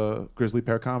over at the Grizzly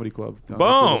Parrot Comedy Club.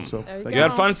 Boom. So You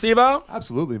had fun, Steve-O?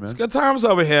 absolutely, man. It's good times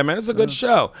over here, man. It's a good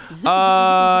show.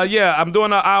 Yeah, I'm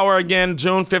doing an hour again,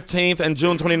 June 15th and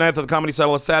June 29th at the Comedy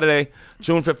Cellar. Saturday,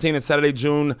 June 15th and Saturday,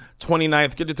 June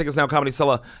 29th. Get your tickets now,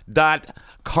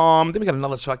 comedycellar.com. Then we got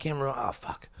another show. I can't remember. Oh,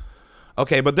 fuck.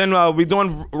 Okay, but then we're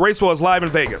doing Race Wars live in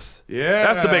Vegas. Yeah.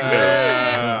 That's the big news.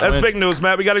 That's big news,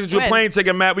 Matt. We got to get you a When? plane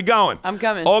ticket, Matt. We going. I'm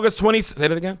coming. August 20. Say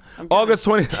that again. August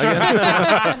 20.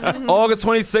 August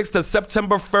 26th to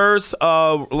September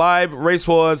 1st. Live Race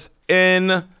Wars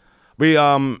in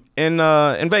Vegas.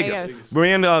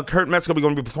 Me and Kurt Metzger, we're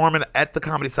going to be performing at the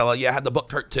Comedy Cellar. Yeah, I had to book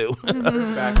Kurt too.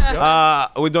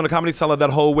 We're doing the Comedy Cellar that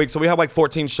whole week, so we have like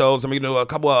 14 shows, and we do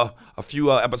a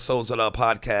few episodes of the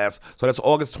podcast. So that's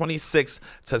August 26th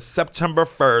to September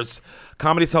 1st.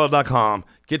 ComedyCellar.com.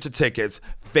 Get your tickets.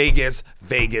 Vegas,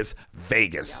 Vegas,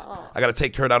 Vegas. I got to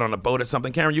take Kurt out on a boat or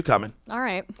something. Karen, you coming? All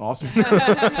right. Awesome.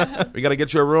 We got to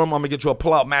get you a room. I'm going to get you a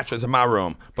pull-out mattress in my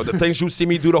room. But the things you see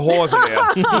me do to whores in there,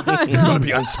 it's going to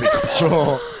be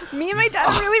unspeakable. Me and my dad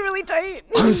are really, really tight.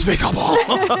 Unspeakable.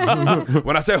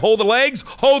 When I say hold the legs,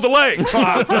 hold the legs.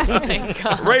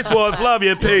 Race Wars, love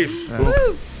you. Peace.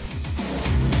 Woo.